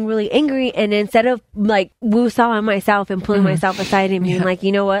I'm getting really angry, and instead of like woo-sawing myself and pulling myself aside and being like,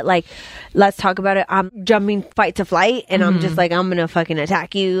 you know what, like, let's talk about it, I'm jumping fight to flight, and I'm just like, I'm gonna fucking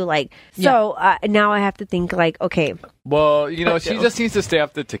attack you, like, so now I have to think like, okay, Well, she just needs to stay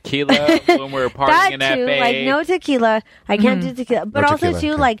off the tequila when we're partying that in too, FA. like, no tequila, I can't do tequila, but No also tequila,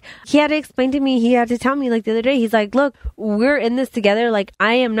 too, okay. like, he had to explain to me, he had to tell me, like, the other day, he's like, look, we're in this together, like,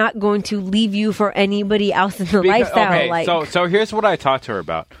 I am not going to leave you for anybody else in the lifestyle, okay, like, so here's what I talked to her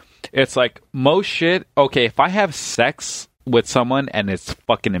about. It's like most shit. Okay, if I have sex with someone and it's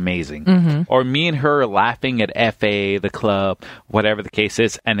fucking amazing, or me and her laughing at FA, the club, whatever the case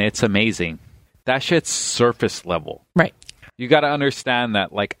is, and it's amazing, that shit's surface level. Right. You got to understand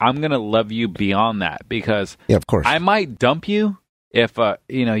that, like, I'm gonna love you beyond that, because Yeah, of course. I might dump you if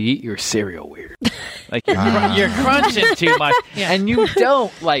you eat your cereal weird, like you're crunching too much, and you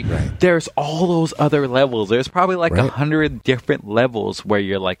don't like. There's all those other levels. There's probably like Right. 100 different levels where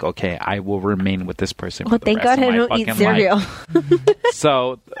you're like, okay, I will remain with this person. well, for the thank rest God of I my don't eat fucking cereal. life.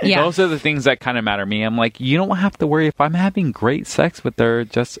 So Yeah. those are the things that kind of matter to me. I'm like, you don't have to worry if I'm having great sex with her.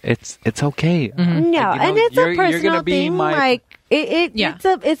 Just it's okay. No, Like, and it's a you're personal gonna be thing. my- Like Yeah.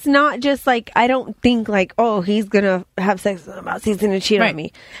 it's not just like, I don't think like, oh, he's gonna have sex with somebody else, he's gonna cheat Right. on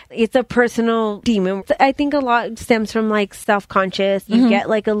me. It's a personal demon. I think a lot stems from like self-conscious. You get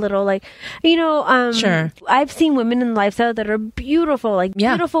like a little like, Sure. I've seen women in the lifestyle that are beautiful, like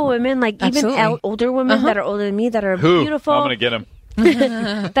Yeah. beautiful women, like Absolutely. even older women that are older than me that are Who? beautiful. I'm gonna get him.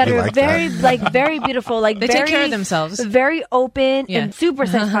 that We are like very that. like very beautiful, like They very take care of themselves. very open Yeah. and super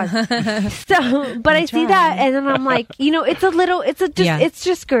sex positive. So, but I see that, and then I'm like, it's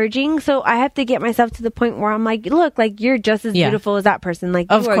discouraging. So I have to get myself to the point where I'm like, look, like you're just as beautiful as that person. Like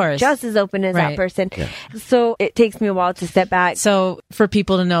Of you are course. just as open as that Right. person. So it takes me a while to step back. So for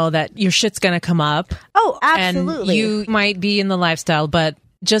people to know that your shit's going to come up. Oh, absolutely. And you might be in the lifestyle, but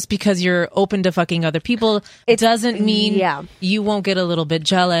just because you're open to fucking other people, it doesn't mean you won't get a little bit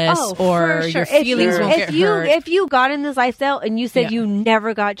jealous or for sure. your feelings won't get hurt. If you got in this lifestyle and you said you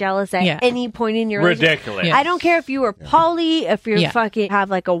never got jealous at any point in your relationship, ridiculous. Yeah. I don't care if you were poly, if you're fucking have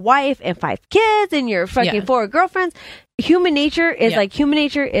like a wife and 5 kids and you're fucking 4 girlfriends. Human nature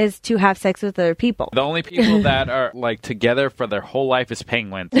is to have sex with other people. The only people that are like together for their whole life is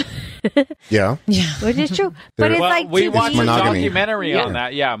penguins. Yeah. Which is true. But it's Well, like we to watched me- a Monogamy. documentary on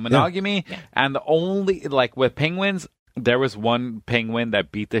that. Yeah, monogamy. And the only like with penguins, there was one penguin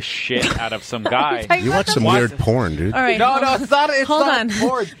that beat the shit out of some guy. You watch some weird porn, dude. All right. No, it's not. It's Hold not on.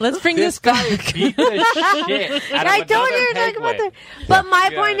 porn. Let's bring this guy back. beat the shit out of I told another you you're talking about penguin. that. But my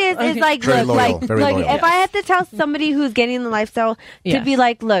point is like, Very look, loyal, like, very like loyal. if I had to tell somebody who's getting the lifestyle to Yes. be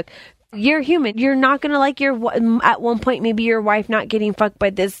like, look, you're human. You're not gonna like at one point maybe your wife not getting fucked by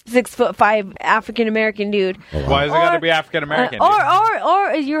this 6'5" African American dude. Why is it got to be African American?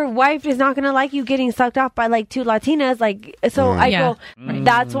 Or your wife is not gonna like you getting sucked off by like 2 Latinas. Like so, I go.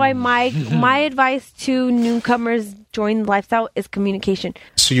 That's why my advice to newcomers join the lifestyle is communication.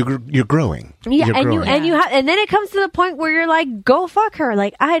 So you're growing. Yeah, You're growing. and then it comes to the point where you're like, go fuck her.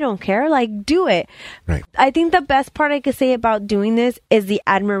 Like I don't care. Like do it. Right. I think the best part I could say about doing this is the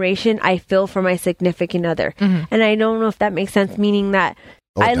admiration I feel for my significant other, and I don't know if that makes sense. Meaning that.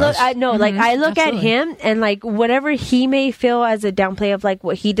 Oh, it does. I look at him and like whatever he may feel as a downplay of like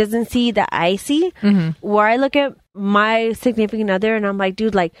what he doesn't see that I see, where I look at my significant other and I'm like,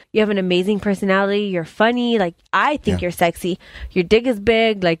 dude, like you have an amazing personality, you're funny, like I think you're sexy, your dick is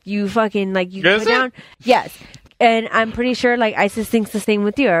big, like you fucking like you Is put it? down, yes. And I'm pretty sure like Isis thinks the same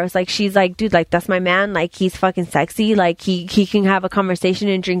with you. I was like, she's like, dude, like that's my man. Like he's fucking sexy. Like he can have a conversation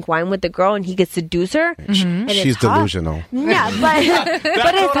and drink wine with the girl and he could seduce her. And it's She's hot. delusional. Yeah,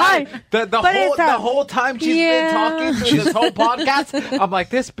 but it's hard. The whole time she's been talking through this whole podcast, I'm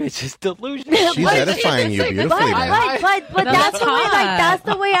like, this bitch is delusional. She's edifying you beautifully, man. But that's the way, like that's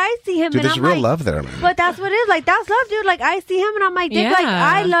the way I see him. Dude, and there's I'm real like, love there, man. But that's what it is. Like that's love, dude. Like I see him and I'm like, dick, like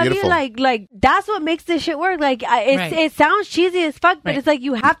I love Beautiful. you. Like that's what makes this shit work. Like it sounds cheesy as fuck, but it's like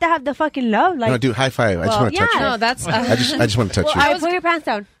you have to have the fucking love. Like No, dude, high five. I just want to touch you. No, that's I just want to touch you. I put your pants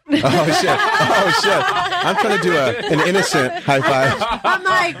down. Oh shit! I'm trying to do an innocent high five. I'm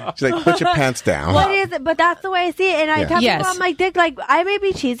like, She's like, put your pants down. what is it? But that's the way I see it. And I tell Yes. people, I'm like, dick, like I may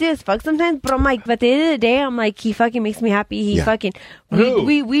be cheesy as fuck sometimes, but I'm like, but at the end of the day, I'm like, he fucking makes me happy. He fucking Who?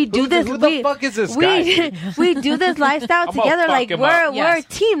 we do this. Who the fuck is this guy? We do this lifestyle I'm gonna together. fuck Like him we're up. a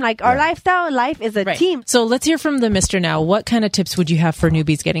team. Like our lifestyle life is a team. So let's hear from the Mr. now. What kind of tips would you have for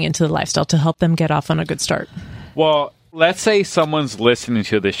newbies getting into the lifestyle to help them get off on a good start? Well, let's say someone's listening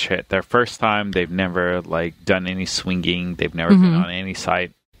to this shit. Their first time, they've never like done any swinging. They've never been on any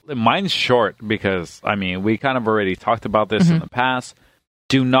site. Mine's short because, I mean, we kind of already talked about this in the past.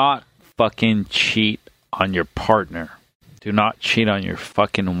 Do not fucking cheat on your partner. Do not cheat on your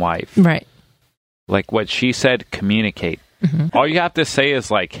fucking wife. Right. Like what she said, communicate. All you have to say is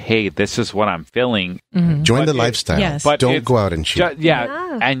like, hey, this is what I'm feeling. Join the But lifestyle. Yes. But Don't it's go out and cheat.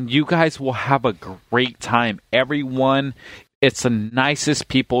 Yeah. And you guys will have a great time. Everyone, it's the nicest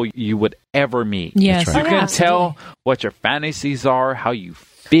people you would ever meet. Yes. That's right. You can tell what your fantasies are, how you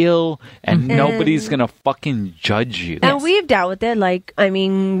feel, and nobody's gonna fucking judge you. And we've dealt with it. Like, I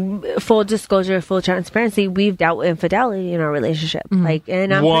mean, full disclosure, full transparency, we've dealt with infidelity in our relationship. Like,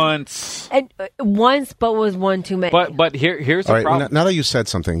 and I'm Once. once, but was one too many. But here's All the right, problem. now that you said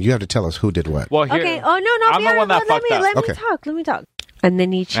something, you have to tell us who did what. Well, here, okay. Oh no, I'm the one that fucked up. Let me Okay. talk. Let me talk. And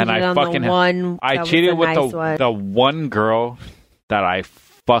then he cheated And I on fucking the one. I that was cheated the with nice one. the one girl that I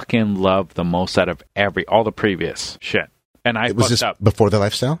fucking loved the most out of all the previous shit. And I It was fucked this up. before the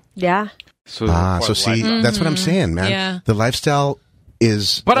lifestyle? Yeah. So, So see, that's what I'm saying, man. Yeah. The lifestyle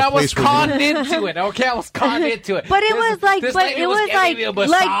is. But a I was place where you- conned into it. Okay, I was conned into it. But it This- was like, this but lady it was giving me a like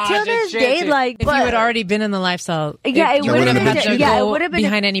massage till and this shit, day, and- like, If but, you had already been in the lifestyle, yeah, it You would wouldn't have have been, been yeah, it go would have been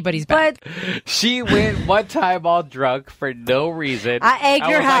behind anybody's back. But She went one time all drunk for no reason. I egged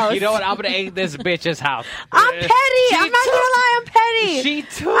your was house. Like, you know what? I'm gonna egg this bitch's house. I'm petty. She I'm not gonna lie. I'm petty. She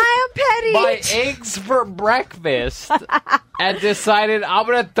took I am petty. my eggs for breakfast and decided I'm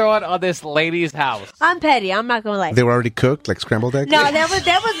gonna throw it on this lady's house. I'm petty. I'm not gonna lie. They were already cooked, like scrambled eggs? No, that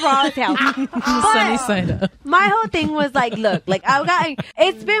was raw as hell. Sunny side up. My whole thing was like, look, like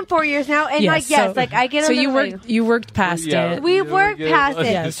it's been 4 years now, and Yes, yes, so- like I get. So a you little worked past it. We worked past it.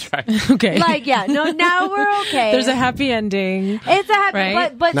 Yes. Okay. Like no, now we're okay. There's a happy ending. It's a happy,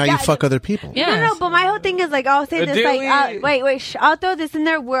 Right? but Now you fuck other people. Yeah. No, but my whole thing is like I'll say this Do like wait, I'll throw this in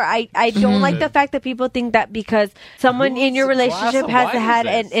there where I don't like the fact that people think that because someone in your Whose relationship glass of has wine had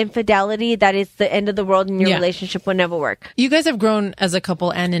is an this? infidelity that is the end of the world and your Yeah. relationship will never work. You guys have grown as a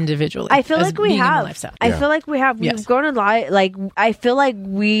couple and individually. I feel as like we being in the have. lifestyle. I Yeah. feel like we have. We've Yes. grown a lot. Like I feel like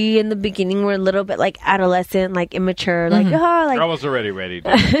we in the beginning were a little bit like adolescent, like immature, like I was already ready.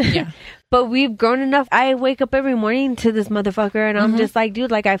 Yeah. But we've grown enough. I wake up every morning to this motherfucker, and I'm just like,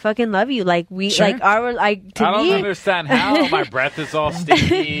 dude, like I fucking love you. Like we, Sure. like our, like to I don't me, understand how my breath is all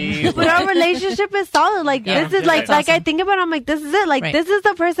stinky. but our relationship is solid. Like Yeah. this is Yeah, like, it's like I awesome. think about it, I'm like, this is it. Like Right. this is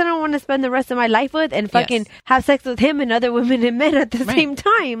the person I want to spend the rest of my life with, and fucking Yes. have sex with him and other women and men at the Right. same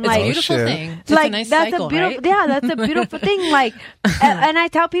time. It's Like a beautiful shit. thing. It's like a nice that's cycle, a beautiful right? yeah, that's a beautiful thing. Like and I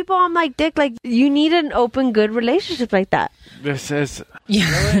tell people, I'm like, Dick, like you need an open good relationship like that. This is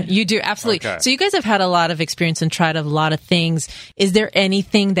Yeah, you do. Absolutely. Okay. So you guys have had a lot of experience and tried a lot of things. Is there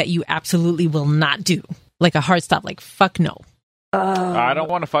anything that you absolutely will not do? Like a hard stop, like fuck no. I don't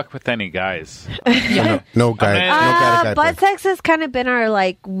want to fuck with any guys. No guy. No guy. Butt sex has kind of been our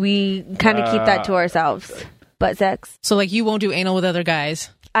like we kind of keep that to ourselves. Butt sex. So like you won't do anal with other guys,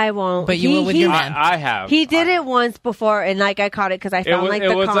 I won't. but you will with your man. I have. He did it once before, and like I caught it because I found was- like it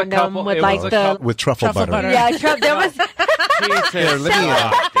the was a condom couple- with it like was a the couple- With truffle butter. yeah. There was Here, let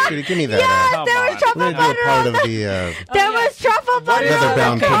me, Judy, give me that. Come there was on. truffle Let me do a butter part on of the the there was truffle butter. on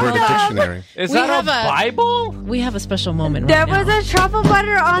leather-bound the perverted condom. dictionary. Is We that have a a- Bible? We have a special moment. There right was now. a truffle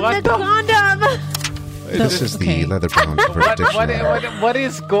butter on What the the- condom. This is Okay. the leather-bound perverted dictionary. What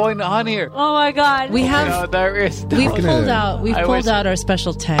is going on here? Oh my god. We have No, there is. we've gonna- pulled out I wish- our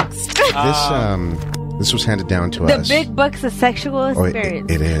special text. This was handed down to the us. big books of sexual Oh,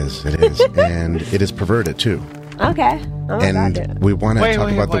 experience. it is, and it is perverted too. Okay. Oh my god. And we want to Wait, talk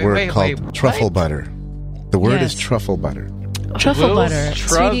wait, about the wait, word wait, called wait, truffle what? butter. The word is Yes. truffle butter. Truffle Will's butter.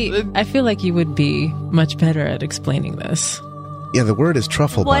 Sweetie, I feel like you would be much better at explaining this. Yeah, the word is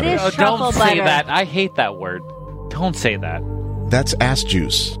truffle What butter. is- Oh, Truffle don't say butter. that. I hate that word. Don't say that. That's ass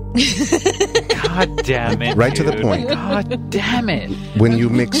juice. God damn it. Right to the dude. point. God damn it. When you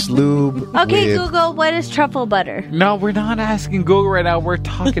mix lube Okay, with... Google, what is truffle butter? No, we're not asking Google right now. We're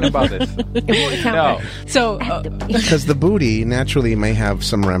talking about this. No. So Because the booty naturally may have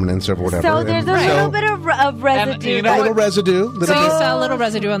some remnants or whatever. So there's a and little bit of residue. you know a that- little residue. so Little you bit. saw a little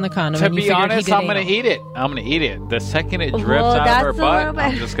residue on the condom. To and you be figured he honest, did I'm going to anal. eat it. I'm going to eat it. The second it drips Well, out of that's her a little butt, bit-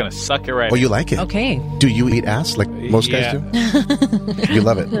 I'm just going to suck it right Oh, you like it? Okay. Do you eat ass like most guys Yeah. do? You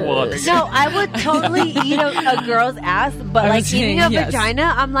love it. Well, No, I would totally eat a girl's ass, but I like was eating saying, a yes.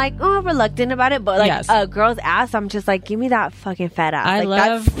 vagina, I'm like, reluctant about it. But like Yes. a girl's ass, I'm just like, give me that fucking fat ass. I like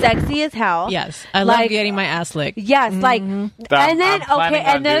love- that's sexy as hell. Yes, I love Like, getting my ass licked. Yes, like, I'm and then planning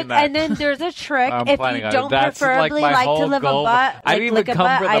on doing that. and then there's a trick I'm if planning you on it. don't That's preferably like my like to whole live goal. a butt, I like didn't lick a even come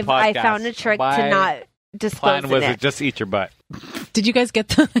butt. for the I podcast. found a trick My to not disclose plan was it. to just eat your butt. Did you guys get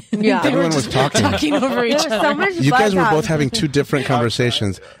the? Yeah. They were Everyone was just talking. talking over each There was other. so much You butt guys were talk. both having two different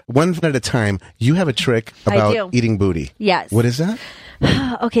conversations, one at a time. You have a trick I about do. eating booty. Yes. What is that?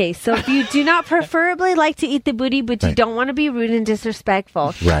 Okay, so if you do not preferably like to eat the booty, but you Right. don't want to be rude and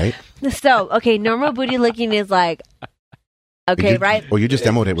disrespectful. Right? So, okay, normal booty licking is like, okay, You- right? Oh, you just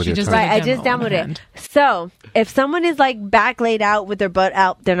demoed it with She your just tongue. did Right, I just demo demoed on it. hand. So, if someone is like back laid out with their butt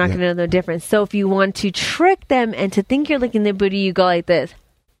out, they're not Yeah. going to know the difference. So, if you want to trick them and to think you're licking their booty, you go like this.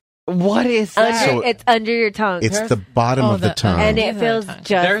 What is Under, that? So- it's under your tongue. It's the bottom Oh, of the the- tongue. And Yeah, it feels tongue.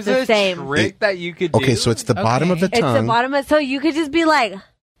 just There's the a same. trick that you could do. Okay, so it's the bottom of the Okay. It's the tongue. bottom of, so you could just be like,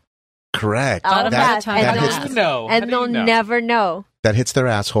 Correct. all of That- that, that and, hits- they'll- How do you know? How and do they'll you know? never know. That hits their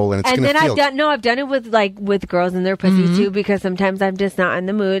asshole, and it's And going then to feel. I've done it with like with girls in their pussy too, because sometimes I'm just not in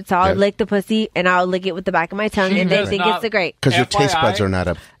the mood. So I'll Yes. lick the pussy and I'll lick it with the back of my tongue, and they does think not- it's a great. Because your taste FYI, buds are not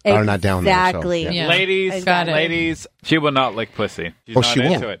down there. so, Exactly. yeah. Yeah. Ladies, Got it. ladies, she will not lick pussy. She's Oh, not she into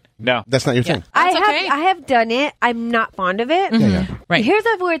won't? it. No. That's not your thing. That's okay. I have done it. I'm not fond of it. Yeah, yeah. Right. Here's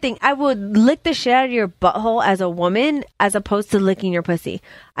a weird thing. I would lick the shit out of your butthole as a woman as opposed to licking your pussy.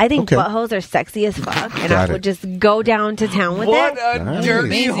 I think Okay. buttholes are sexy as fuck, and Got I would it. just go down to town with What it. a Nice. dirty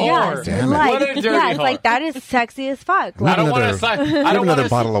Amazing. whore. Yes, Damn it. like, What a dirty yes, whore. like that is sexy as fuck. We Like, I don't want another- to suck. We I have don't another want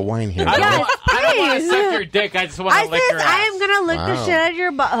bottle of wine here. I don't Yes, want to please. suck your dick. I just want I to lick your says ass. I am gonna lick the Wow. shit out of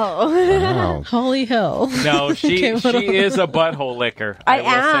your butthole. Wow. Holy hell. No, she Okay, what is a butthole licker. I will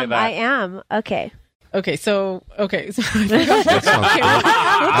say am. that. I am. Okay. Okay, so I forgot. That sounds Okay,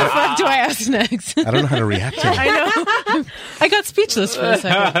 what the fuck do I ask next? I don't know how to react to it. I know. I got speechless for a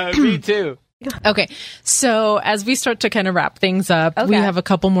second. Me too. Okay, so as we start to kind of wrap things up, we have a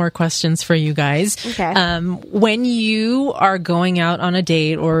couple more questions for you guys. Okay. When you are going out on a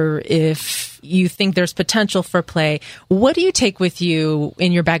date, or if you think there's potential for play, what do you take with you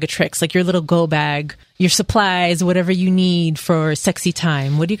in your bag of tricks, like your little go bag, your supplies, whatever you need for sexy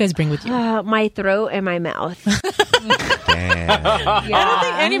time? What do you guys bring with you? My throat and my mouth. Damn. I don't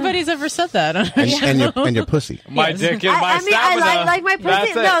think anybody's ever said that. And your pussy. My dick and my I mean, stamina. I like my pussy.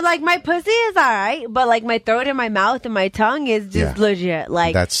 That's it. No, like my pussy is all right, but like my throat and my mouth and my tongue is just legit.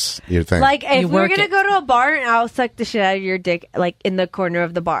 Like That's your thing. Like if You we're work gonna it. go to a bar, I'll suck the shit out of your dick, like in the corner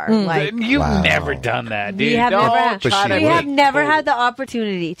of the bar. Like You've Wow. never done that, dude. we have Don't never, try to we be have never cool. had the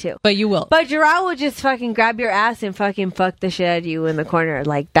opportunity to. But you will. But Gerard will just fucking grab your ass and fucking fuck the shit out of you in the corner.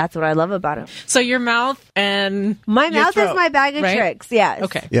 Like that's what I love about him. So your mouth and My your mouth is throat, my bag of right? tricks. Yes.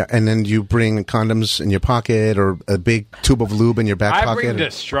 Okay. Yeah, and then you bring condoms in your pocket or a big tube of lube in your back I pocket. bring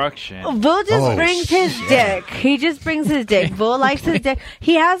destruction. Vul just Oh, brings his dick. He just brings his dick. Vul likes his dick.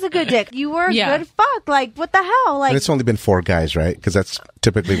 He has a good dick. You were a Yeah. good fuck. Like what the hell? Like And it's only been 4 guys, right? Because that's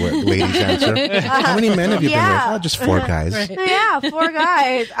typically what ladies answer. How many men have you been Yeah. with? Oh, just 4 guys. yeah, 4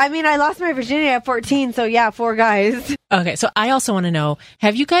 guys. I mean, I lost my virginity at 14, so yeah, 4 guys. Okay, so I also want to know,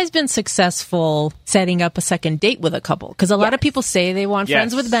 have you guys been successful setting up a second date with a couple? Because a lot of people say they want Yes.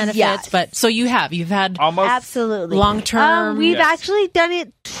 friends with benefits, Yes. but so you've had Almost. Absolutely. long term. We've Yes. actually done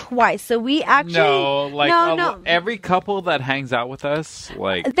it twice. So we actually No, like no. every couple that hangs out with us,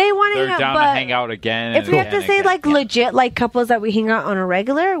 like They want to they're hang out, down but to hang out again. if we have and to say again. like legit like couples that we hang out on a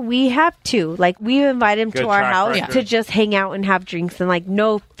regular, we have 2. Like we invite them Good to our track house record. to just hang out and have drinks and like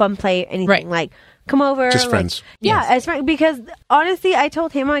no fun play anything. Right. Like come over, Just like- friends. Yeah, as friends. Because honestly, I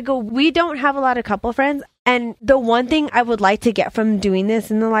told him, I go, we don't have a lot of couple friends. And the one thing I would like to get from doing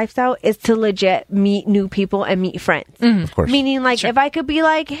this in the lifestyle is to legit meet new people and meet friends. Of course. Meaning, like, if I could be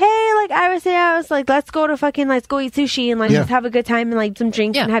like, hey, like, Iris and I was like, let's go eat sushi and, like, Yeah. just have a good time and, like, some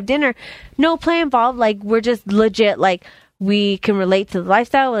drinks Yeah. and have dinner. No play involved. Like, we're just legit, like, we can relate to the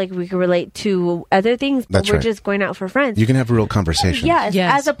lifestyle. Like, we can relate to other things. But That's we're right. just going out for friends. You can have real conversation. Yes,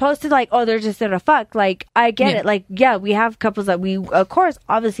 Yes. as opposed to like, oh, they're just gonna fuck. Like, I get Yeah. it. Like, yeah, we have couples that we, of course,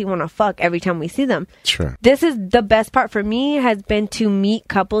 obviously want to fuck every time we see them. Sure. This is the best part for me has been to meet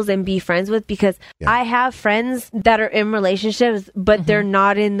couples and be friends with because Yeah. I have friends that are in relationships, but they're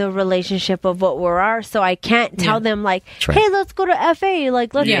not in the relationship of what we are. So I can't tell them like, right. hey, let's go to FA.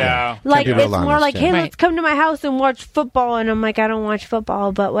 Like, let's Yeah. like Can't be it's real more honest, like, yeah. hey, Right. let's come to my house and watch football. And I'm like, I don't watch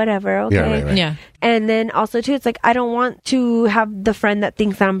football, but whatever. Okay. Yeah, right. Yeah. And then also too, it's like I don't want to have the friend that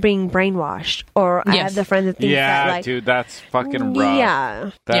thinks I'm being brainwashed, or I Yes. have the friend that thinks yeah, that like, dude, that's fucking rough.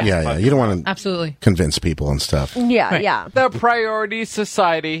 yeah, That's Yeah, yeah. fucking You don't want to Absolutely. convince people and stuff. yeah, Right. yeah. the priority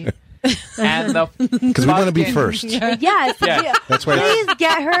society and the Because we want to be fucking first. Yes, Yeah. That's why. please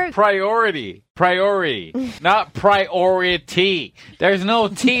get her. priority, not priority. There's no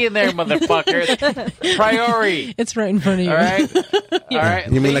T in there, motherfuckers. Priority. It's right in front of you. All right, all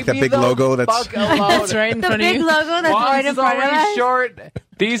right. You mean like that Leave me big the logo that's- fuck alone. It's right in The front of big you. logo that's right in Long front of story us. short,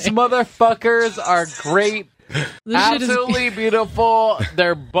 these motherfuckers are great, This shit is- absolutely beautiful.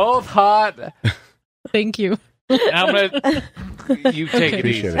 They're both hot. Thank you. I'm gonna. You take it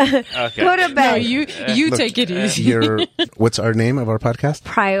Appreciate easy. it. Okay. Go to No, bed. you Look, take it easy. What's our name of our podcast?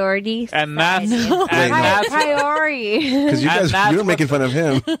 Priority. And that's society. and that's Priority. Because you And guys, that's you were what- making fun of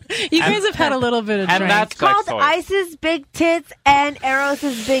him. You guys have had a little bit of and drink. that's Called sex toys. Ice's Big Tits and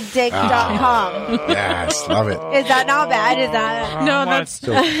erosisbigdick.com. Yes, love it. Is that not bad? Is that? No, that's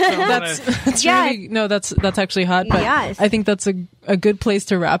that's Yes. really no, that's actually hot. But Yes. I think that's a good place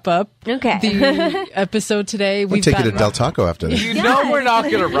to wrap up Okay. the episode today. We'll take you to Del Taco after this. You know we're not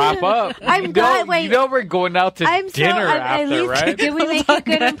going to wrap up. I'm you know, glad- wait. You know we're going out to I'm so. dinner At after, least right? did we make a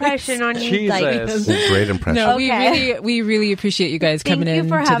good impression on you? Like, Jesus. Great impression. No, Okay. we really appreciate you guys Thank coming you in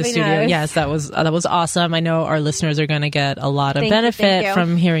for to the having studio. us. Yes, that was awesome. I know our listeners are going to get a lot of Thank you, benefit thank you.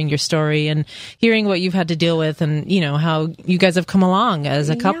 from hearing your story and hearing what you've had to deal with, and you know how you guys have come along as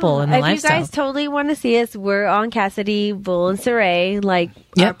a couple yeah. in the if lifestyle. you guys totally want to see us, we're on Cassidy, VulAndSirae. Like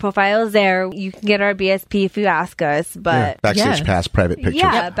Yep. our profile's there. You can get our BSP if you ask us. Yeah, But backstage Yeah. pass, private picture.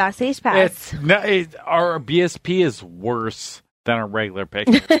 yeah, backstage pass. Our BSP is worse than a regular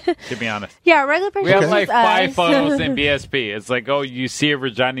picture, to be honest. Yeah, regular picture. We have is like us. 5 photos in BSP. It's like, oh, you see a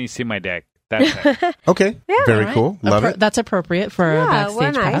vagina, you see my dick. That's it. Okay. Very Right. cool. Love it. That's appropriate for a Yeah, we're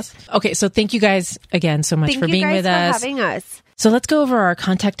backstage nice. pass. Okay, so thank you guys again so much Thank for you being guys with for us. having us. So let's go over our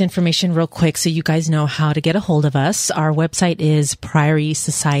contact information real quick so you guys know how to get a hold of us. Our website is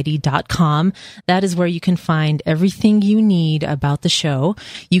priorysociety.com. That is where you can find everything you need about the show.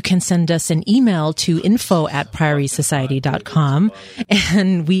 You can send us an email to info@priorysociety.com.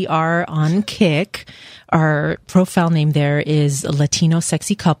 And we are on Kick. Our profile name there is Latino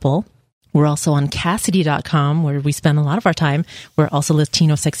Sexy Couple. We're also on Cassidy.com, where we spend a lot of our time. We're also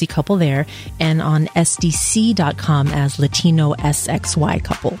Latino Sexy Couple there. And on SDC.com as Latino SXY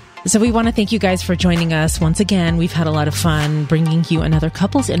Couple. So we want to thank you guys for joining us once again. We've had a lot of fun bringing you another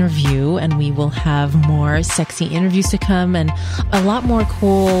couples interview, and we will have more sexy interviews to come and a lot more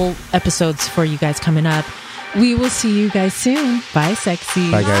cool episodes for you guys coming up. We will see you guys soon. Bye,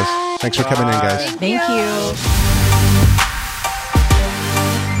 sexy. Bye, guys. Thanks for coming in, guys. Thank you.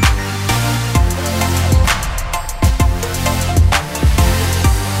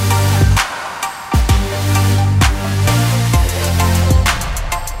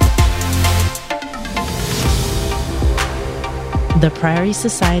 The Priory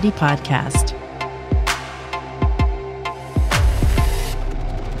Society Podcast.